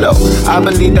be Othello. I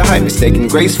believe the hype is taking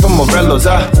grace from Morelos.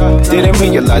 I didn't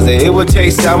realize that it would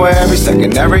taste sour every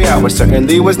second, every hour.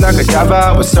 Certainly was not Godiva.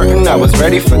 I was certain I was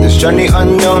ready for this journey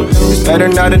unknown. It's better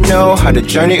not to know how the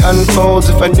journey unfolds.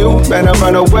 If I knew, man, I'd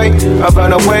run away. I'd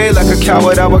run away like a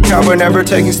coward. I would cower, never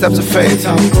taking steps of faith.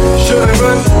 Should I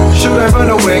run? Should I run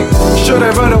away? Should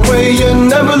I run away and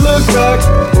never look back?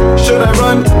 Should I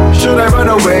run? Should I run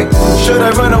away? Should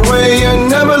I run away and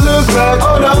never look back?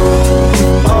 Oh no,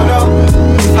 oh no.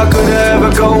 How could I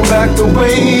ever go back the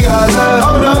way I left?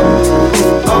 Oh no,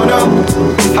 oh no.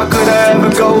 How could I ever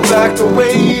go back the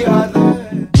way I left?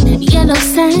 Yellow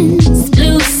sands,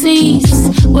 blue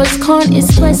seas, words can't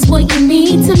express what you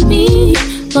mean to me.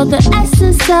 For the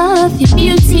essence of your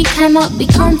beauty cannot be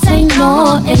contained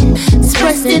nor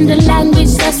expressed in the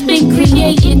language that's been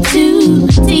created to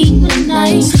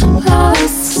demonize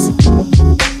us.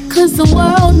 Cause the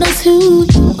world knows who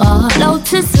you are.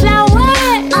 Lotus flower,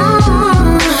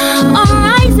 our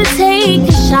eyes to take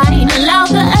a shine. Allow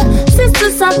the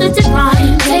sisters of the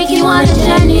divine take you on a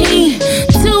journey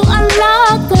to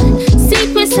unlock the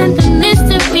secrets and the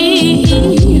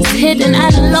mysteries hidden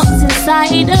and locked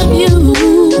inside of you.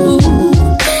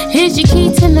 Here's your key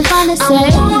to Nirvana, say I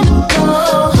wanna go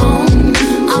home,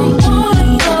 I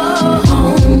wanna go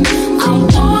home, I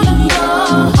wanna go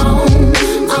home,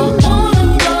 I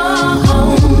wanna go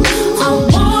home, I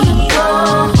wanna go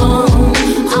home,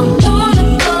 I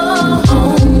wanna go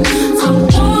home, I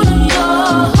wanna go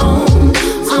home,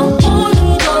 I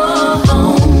wanna go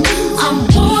home, I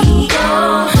wanna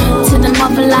go to the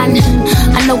motherland.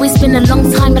 I know it's been a long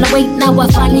time, but I wait now, I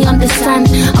finally understand.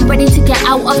 I'm ready to get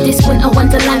out of this winter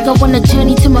wonderland. Go on a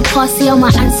journey to my past, see how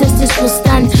my ancestors will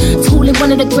stand tall in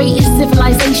one of the greatest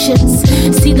civilizations.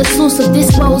 See the source of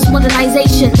this world's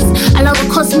modernizations. Allow the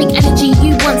cosmic energy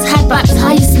you once had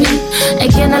baptize me.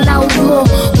 Again allow your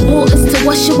waters to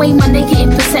wash away my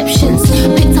negative perceptions,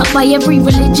 picked up by every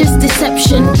religious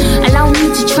deception. Allow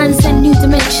me to transcend new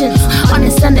dimensions.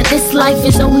 Understand that this life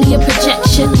is only a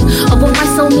projection of what my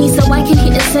soul needs so I can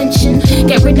hit ascension.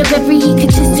 Get rid of every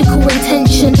egotistical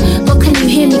intention. God, can you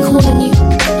hear me calling you?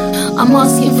 I'm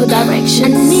asking for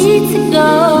directions. I need to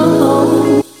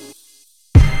go.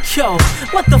 Yo,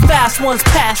 let the fast ones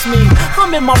pass me.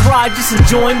 I'm in my ride just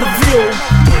enjoying the view.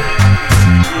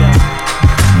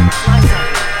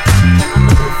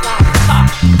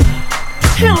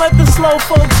 And let the slow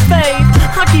folks fade.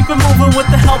 I keep it moving with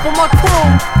the help of my crew.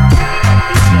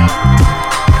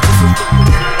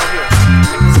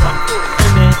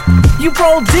 And then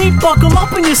down deep, buckle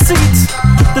up in your seats.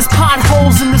 There's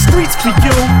potholes in the streets for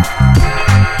you.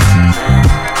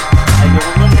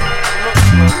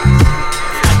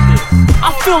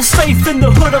 I feel safe in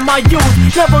the hood of my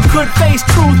youth. Never could face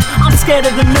truth. I'm scared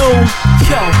of the new.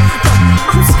 Yo,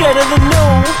 I'm scared of the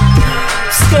new.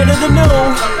 Scared of the new.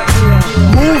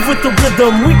 Move with the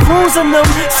rhythm, we cruising them.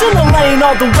 Center lane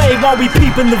all the way while we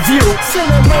peeping the view.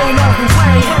 Center lane all the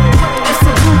way. It's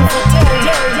a beautiful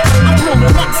day. I'm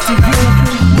rolling next to you.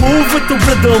 Move with the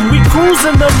rhythm, we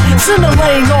cruising them. Center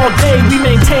lane all day, we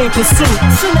maintain pursuit.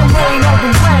 Center lane all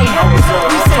the way.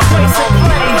 We say grace and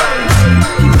pray.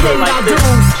 You pay my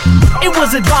dues. It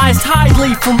was advised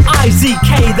highly from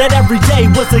IZK that every day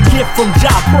was a gift from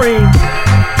Japreem.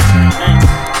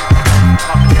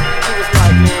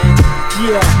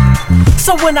 Yeah.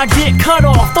 So when I get cut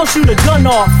off, don't shoot a gun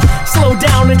off. Slow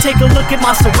down and take a look at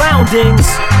my surroundings.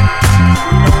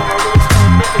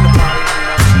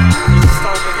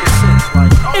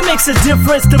 It makes a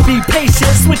difference to be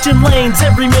patient. Switching lanes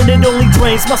every minute only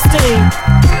drains my steam.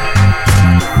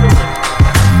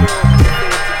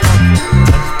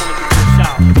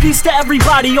 Peace to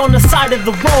everybody on the side of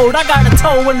the road. I got a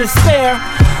toe in the spare,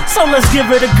 so let's give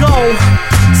it a go.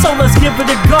 So let's give it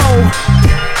a go.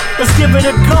 Let's give it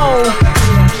a go.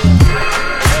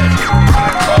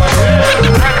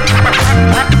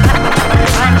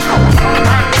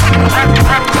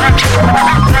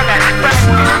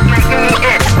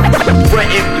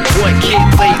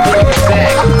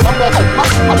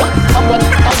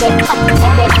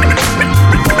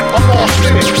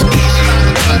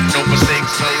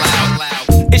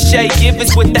 It's Shay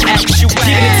Givens with the actual.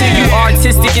 Giving it to you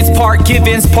artistic, it's part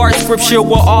givens, part scripture.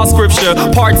 We're all scripture.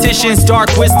 Partitions, dark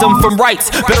wisdom from rights.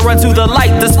 Better run to the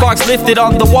light, the sparks lifted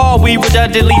on the wall. We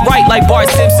redundantly write like Bart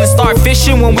Simpson. Start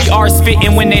fishing when we are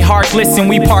spitting. When they heart glisten,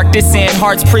 we park this in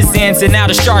hearts prisons, and now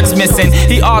the shark's missing.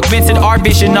 He augmented our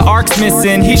vision, the arc's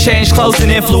missing. He changed clothes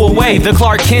and then flew away. The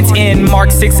Clark Kent in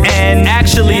Mark 6 and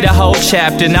actually the whole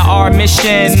chapter. Now our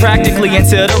mission practically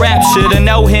into the rapture. To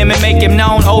know him and make him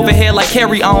known over here like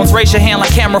Harry owns. Raise your hand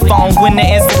like camera phones when the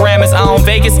Instagram is on.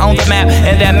 Vegas on the map,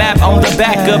 and that map on the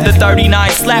back of the 39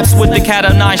 slaps with the cat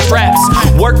of 9 straps.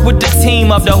 Work with the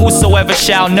team of the whosoever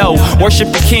shall know. Worship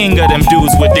the king of them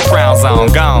dudes with the crowns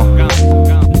on. Gone.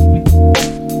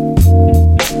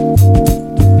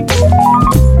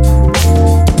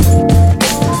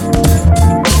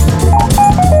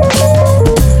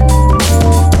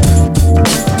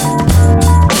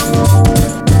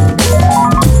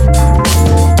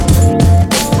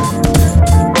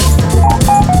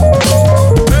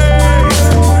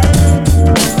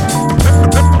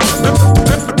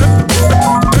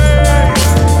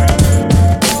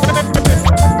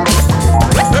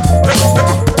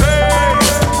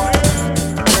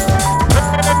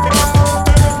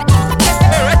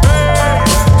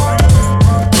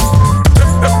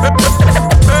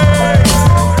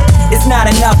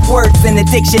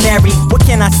 Dictionary, what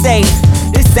can I say?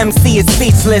 This MC is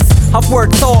speechless. I've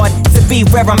worked hard to be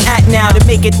where I'm at now, to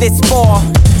make it this far.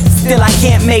 Still I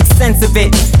can't make sense of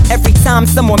it. Every time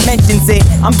someone mentions it,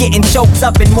 I'm getting choked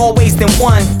up in more ways than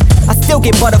one. I still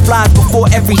get butterflies before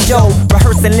every show,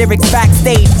 rehearsing lyrics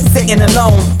backstage, sitting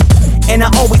alone. And I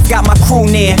always got my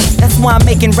crew near. That's why I'm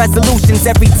making resolutions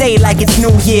every day like it's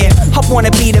New Year. I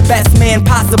wanna be the best man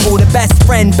possible, the best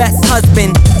friend, best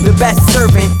husband, the best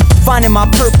servant. Finding my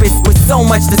purpose with so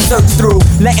much to search through.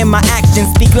 Letting my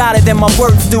actions speak louder than my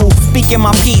words do. Speaking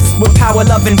my peace with power,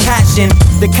 love, and passion.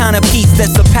 The kind of peace that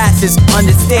surpasses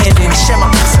understanding. Share my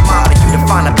peace of mind, but you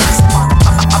define a peace.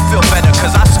 I feel better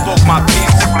cause I spoke my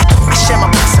peace. Share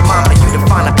my peace of mind, but you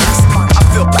define a peace. I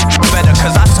feel better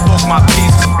cause I spoke my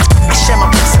peace. Share my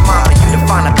peace of mind, but you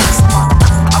define a peace.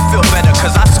 I feel better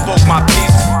cause I spoke my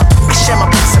peace. Share my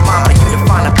peace of mind, but you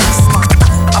define a peace.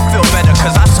 I feel better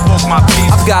cause I spoke my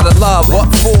peace. I've gotta love,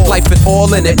 what for? Life and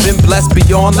all in it, been blessed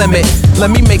beyond limit. Let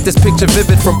me make this picture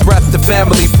vivid from breath to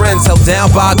family, friends held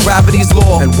down by gravity's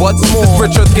law. And what's more, this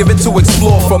rich earth given to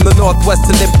explore. From the northwest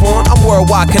to Nippon, I'm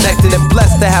worldwide connected and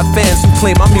blessed to have fans who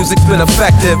claim my music's been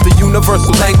effective. The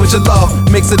universal language of love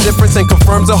makes a difference and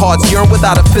confirms our hearts yearn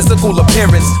without a physical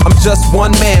appearance. I'm just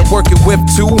one man working with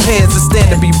two hands to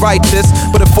stand and be righteous,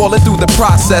 but if falling through the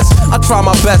process, I try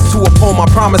my best to uphold my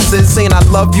promises, saying I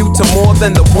love you to more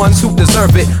than the ones who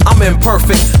deserve it. I'm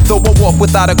imperfect, though I walk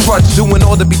without a crutch, doing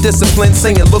all to be disciplined,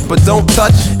 saying look but don't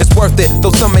touch. It's worth it,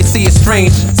 though some may see it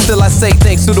strange. Still I say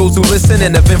thanks to those who listen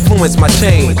and have influenced my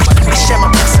change. Share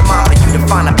my peace of mind, but you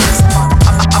define a peace.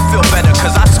 I feel better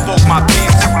cause I spoke my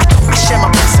peace. Share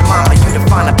my peace of mind, but you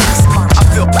define a peace. I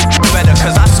feel better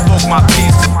cause I spoke my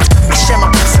peace. Share my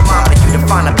peace of mind, but you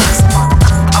define a peace.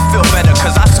 I feel better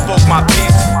cause I spoke my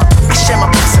peace.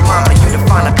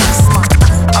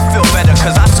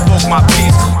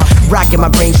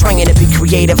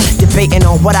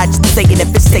 what I just say, and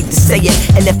if it's safe to say it.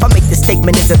 And if I make the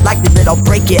statement, is it likely that I'll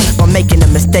break it? By making a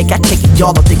mistake, I take it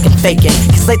y'all don't think I'm faking.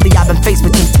 Cause lately I've been faced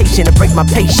with temptation to break my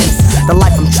patience. The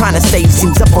life I'm trying to save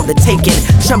seems up on the taking.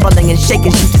 Trembling and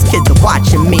shaking, you just kids are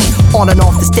watching me. On and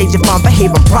off the stage if I'm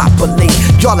behaving properly.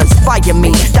 Y'all inspire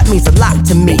me, that means a lot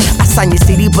to me. I sign your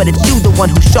CD, but it's you the one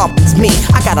who sharpens me.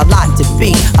 I got a lot to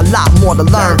be, a lot more to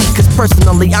learn. Cause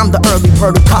personally, I'm the early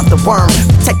bird who caught the worm.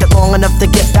 Protected long enough to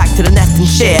get back to the nest and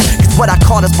share. Cause what I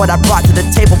caught is what I brought to the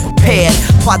table prepared.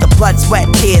 By the blood, sweat,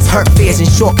 tears, hurt, fears, and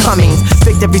shortcomings.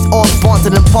 Victories all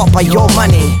sponsored in part by your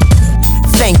money.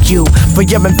 Thank you for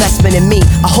your investment in me.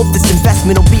 I hope this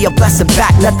investment will be a blessing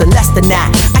back, nothing less than that.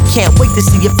 I can't wait to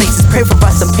see your faces, pray for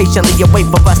us, and patiently await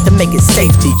for us to make it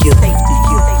safe to you.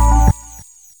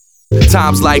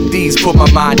 Times like these put my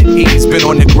mind at ease. Been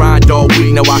on the grind all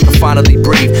week, now I can finally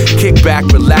breathe. Kick back,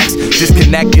 relax,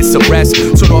 disconnect, get some rest.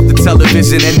 Turn off the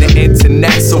television and the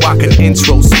internet so I can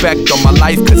introspect on my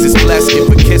life, cause it's blessed.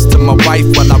 Give a kiss to my wife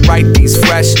while I write these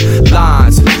fresh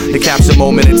lines. They capture a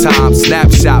moment in time,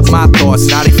 snapshot my thoughts,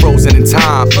 now they frozen in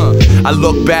time. I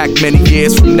look back many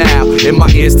years from now, and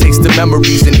my ears taste the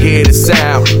memories and hear the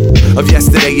sound of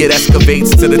yesterday. It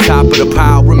excavates to the top of the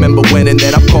pile. Remember when and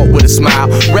then I'm caught with a smile,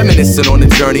 reminiscing on the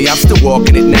journey, I'm still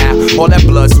walking it now. All that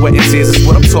blood, sweat, and tears is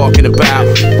what I'm talking about.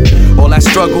 All that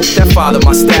struggle, that followed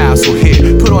my style. So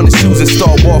here, put on the shoes and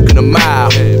start walking a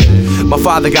mile. My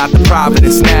father got the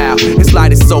providence now. His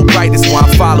light is so bright, that's why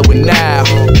I'm following now.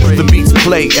 The beats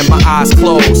play and my eyes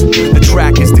close. The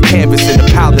track is the canvas and the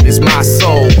palette is my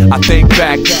soul. I think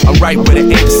back, I'm right where the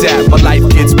ink's at. My life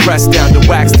gets pressed down to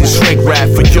wax and shrink wrap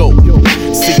for you.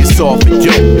 See, it's all for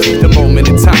you. The moment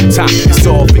in time, it's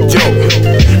all for you.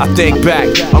 I think back,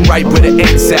 I'm right where the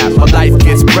ink's at. My life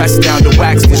gets pressed down to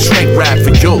wax and shrink wrap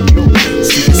for you.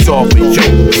 See, it's all for you.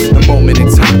 The moment in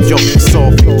time, yo, it's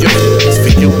all for you. It's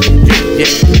for you, yeah,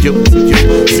 you.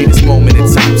 See, this moment in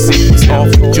time, see, it's all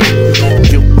for you.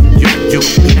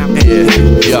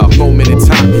 Yeah, moment in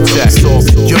time, it's all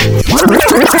for you.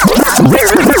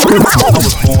 I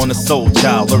was born a soul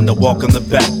child, learned to walk on the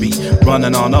backbeat,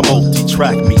 running on a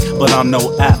multi-track beat, but I'm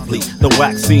no athlete. The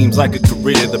wax seems like a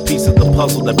career, the piece of the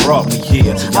puzzle that brought me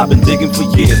here. I've been digging for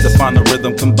years to find a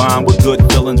rhythm combined with good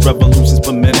feelings, revolutions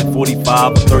per minute,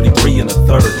 45 or 33 and a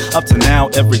third. Up to now,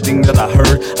 everything that I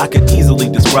heard, I could easily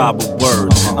describe with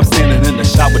words. I'm standing in the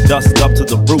shower, dust up to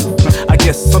the roof. I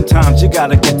guess sometimes you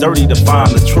gotta get dirty to find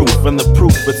the truth, and the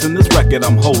proof is in this record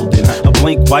I'm holding. A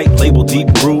blank white label,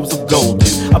 deep grooves of golden.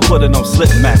 I put it on slip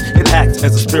mat, it acts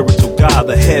as a spiritual guide.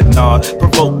 The head nod,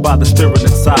 provoked by the spirit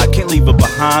inside. Can't leave it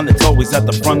behind, it's always at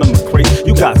the front of my crate.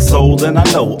 You got soul, and I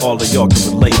know all of y'all can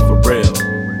relate for real.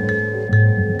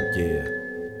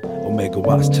 Omega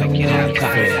Watch, check it out.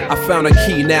 I found a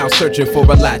key now, searching for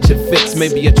a latch it fits.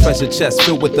 Maybe a treasure chest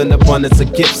filled with an abundance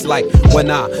of gifts. Like when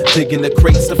I dig in the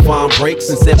crates to find breaks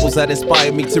and samples that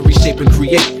inspire me to reshape and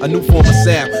create a new form of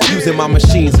sound. Using my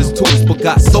machines as tools, but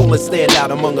got soul and stand out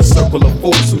among a circle of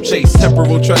fools who chase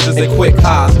temporal treasures and quick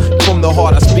highs. From the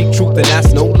heart I speak truth and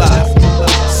that's no lies.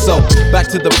 So, back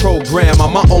to the program,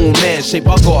 I'm my own man, shaped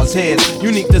by God's hands.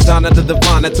 Unique designer, the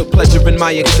divine that took pleasure in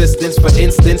my existence. For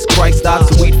instance, Christ died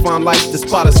so we'd find life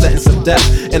despite a sentence of death.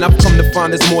 And I've come to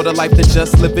find there's more to life than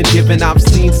just living, giving. I've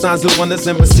seen signs of wonders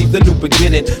and received a new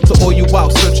beginning. To all you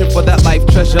out searching for that life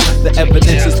treasure, the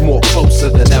evidence is more closer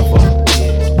than ever.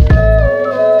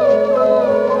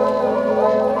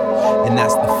 And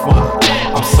that's the fun.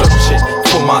 I'm searching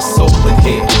for my soul in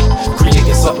here,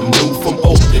 creating something new from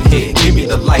old in here. Give me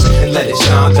the light and let it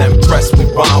shine, then press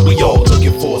rewind. We all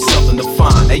looking for something to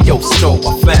find. Hey yo, Strobe,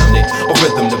 I found it, a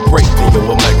rhythm to break me.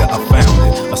 Yo, Omega, I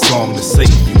found it, a song to save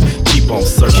you. Keep on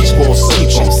searching, keep on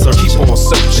searching, keep on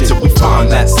searching till we find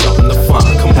that something to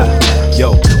find. Come on.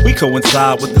 Yo, we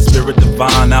coincide with the spirit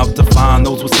divine, out to find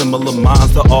those with similar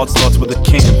minds. The art starts with a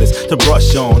canvas to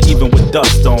brush on, even with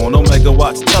dust on. Omega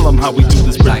Watch, tell them how we do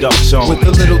this production. With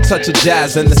a little touch of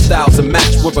jazz and the styles a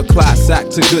match with a class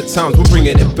act to good times. We're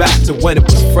bringing it back to when it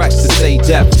was fresh, to say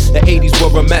depth. The 80s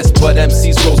were a mess, but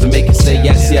MCs rose to make it say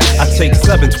yes, yes. I take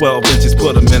 7 12 inches,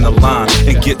 put them in a line,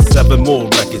 and get 7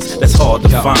 more records. That's hard to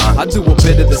find. I do a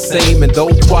bit of the same, and though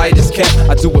quiet is kept,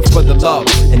 I do it for the love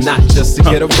and not just to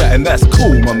get a rep. And that's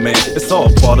cool, my man. It's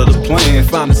all part of the plan.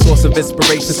 Find a source of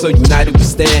inspiration, so united we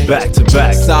stand. Back to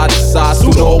back, side to side,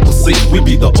 soon all will see. We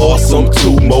be the awesome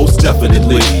two, most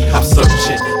definitely. I'm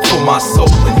searching for my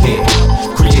soul in here,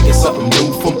 creating something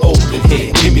new from old in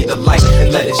here. Give me the light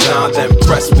and let it shine, then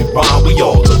press rewind. We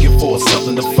all looking for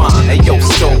something to find. Hey yo,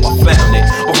 Strobe, I found it,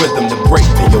 a rhythm to break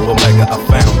me. Yo, Omega, I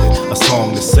found it, a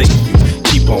song to save you.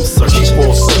 Keep on searching, keep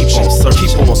on searching,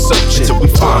 keep on searching till we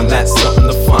find that something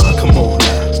to find. Come on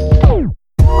now.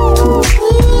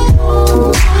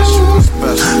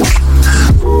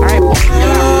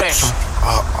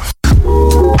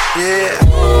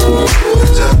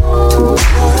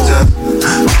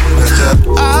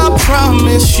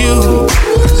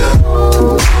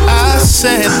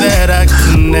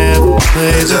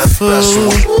 played the fool.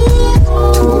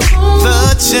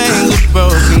 The chains are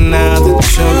broken, now the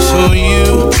joke's on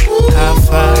you. High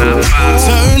five.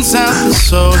 Turns out the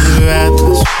soul you had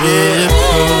was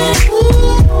bulletproof.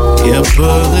 Yeah,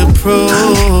 bulletproof.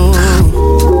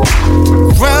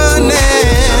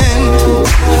 Running,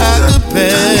 I could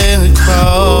barely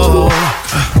crawl.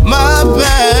 My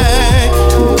back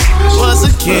was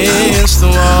against the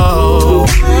wall.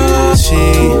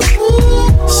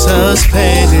 Jesus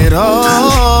paid it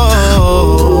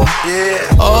all.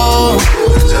 Oh,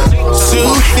 to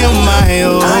him I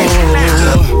owe.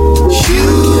 You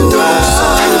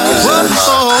are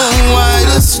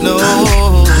white as snow,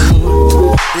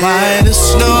 white as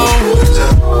snow,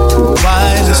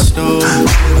 white as snow.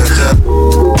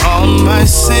 All my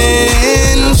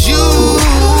sins you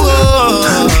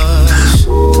wash.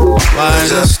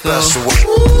 White as snow,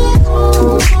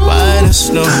 white as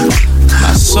snow.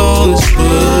 My soul is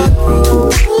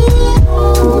bulletproof.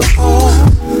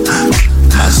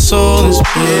 My soul is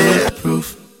bulletproof.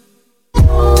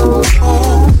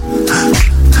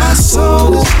 My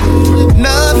soul is bulletproof.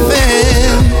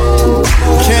 Nothing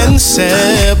can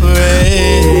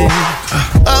separate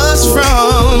us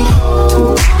from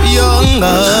your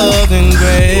love and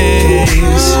grace.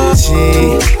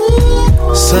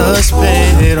 Jesus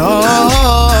paid it all.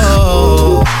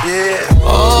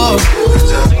 Oh,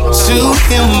 to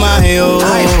him I owe.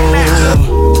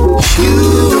 You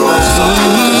are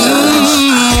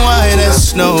white as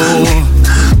snow,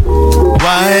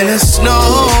 white as snow,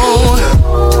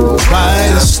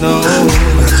 white as snow.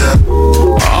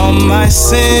 All my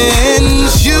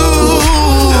sins you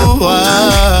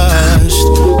washed.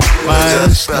 White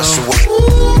as snow,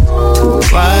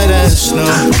 white as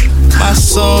snow. My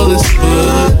soul is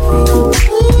bulletproof.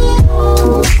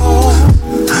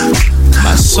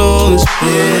 My soul is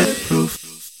bulletproof.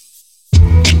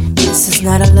 This is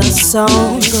not a love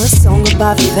song, but a song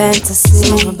about fantasy.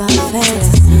 I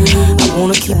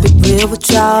wanna keep it real with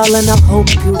y'all, and I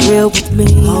hope you're real with me.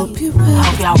 Hope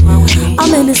y'all real with me.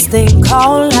 I'm in this thing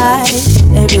called life.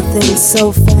 Everything's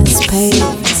so fast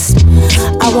paced.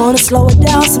 I wanna slow it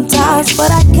down sometimes,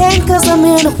 but I can't 'cause I'm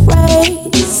in a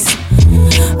race.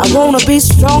 I wanna be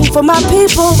strong for my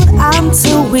people, but I'm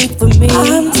too weak for me.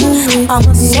 I'm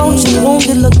a soldier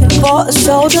wounded looking for a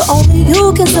shoulder. Only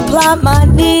you can supply my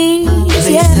needs.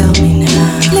 Please help me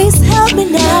now. Please help me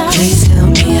now. Please help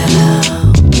me out.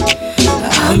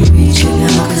 I'm reaching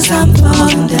out 'cause I'm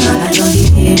falling down. I know you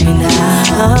hear me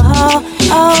now.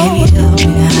 Can you help me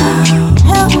now?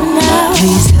 Help me now.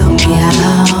 Please help me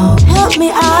out. Help me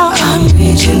out. I'm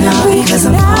reaching out because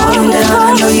I'm falling down.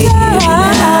 I know you hear me now.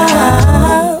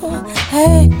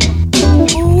 Hey,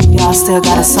 y'all still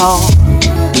got a soul?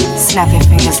 Snap your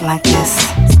fingers like this.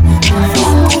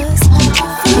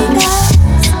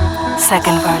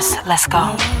 Second verse, let's go.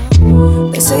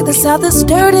 They say the South is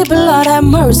dirty, but Lord have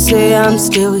mercy, I'm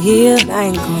still here. I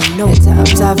ain't going no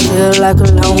times. I feel like a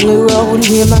lonely road and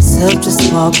hear myself just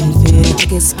walking fear. I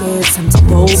get scared sometimes.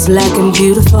 Bold, black and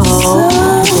beautiful.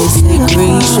 They say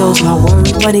green shows my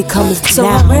worth when it comes down. So I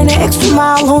ran an extra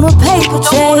mile on a paper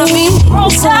chain. Don't wanna be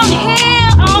broke down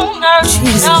here on earth.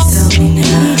 Jesus, help me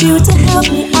now. Need you to help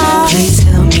me out. Please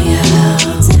help me out.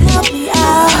 To help me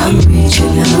out. I'm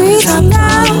reaching out. Reaching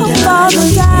out,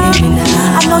 falling down.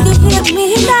 I know you hear me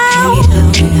now.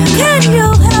 Can you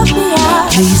help me out?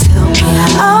 Please help me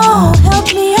out. Oh, help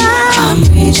me out. I'm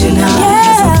reaching out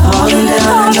because I'm falling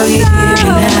down. I know you hear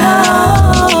me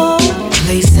now.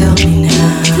 Please help me now.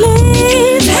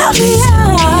 Please help me out.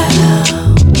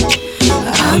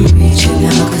 I'm reaching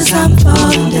out because I'm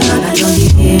falling down. I know you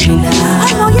hear me now. I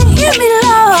know you hear me,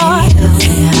 Lord.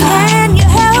 Can you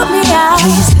help me out?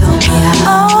 Please help me out.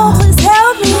 Oh, please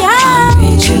help me out. I'm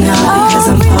reaching out because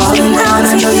I'm falling down. I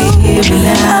know you hear me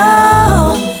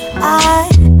now. I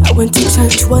went to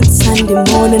church one Sunday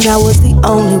morning. I was the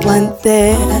only one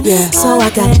there. So I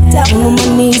got down on my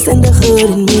knees and the hood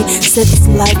in me said it's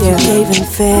like you gave him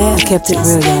fair. I kept it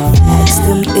real, y'all. Asked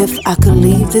him if I could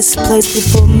leave this place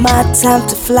before my time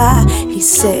to fly. He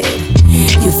said,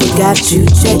 you forgot you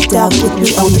checked out with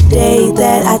me on the day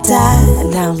that I died.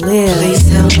 Now live. Please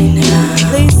help me now.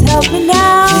 Please help me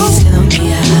now. Please help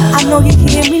me out. I know you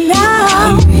hear me now.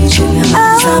 I'm reaching out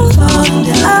 'cause I'm falling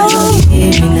down. I know you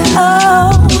hear me now. Oh,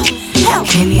 help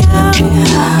Can you help me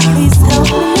now? Please help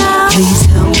me now. Please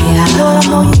help me out. Lord, I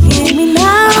know you hear me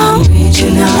now. I'm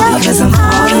reaching out because I'm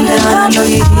falling down. I know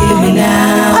you hear me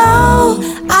now. Oh,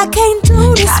 I can't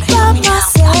do this by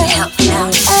myself.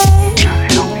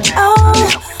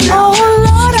 Oh,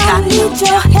 Lord, I need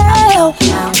your help.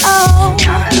 Oh,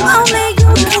 only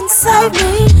you can save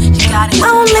me.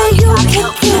 Only you can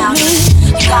keep me.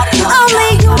 Only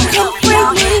you can bring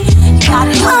me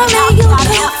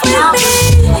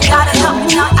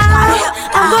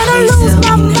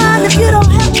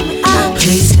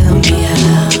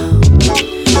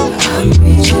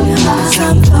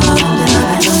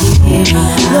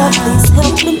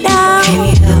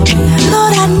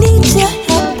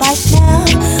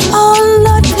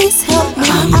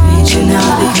now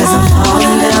because I'm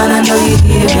falling down. I know you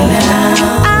hear me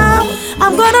now.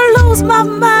 I'm gonna lose my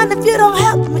mind if you don't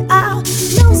help me out.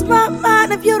 Lose my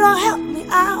mind if you don't help me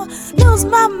out. Lose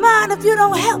my mind if you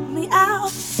don't help me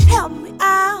out. Help me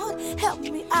out, help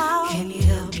me out.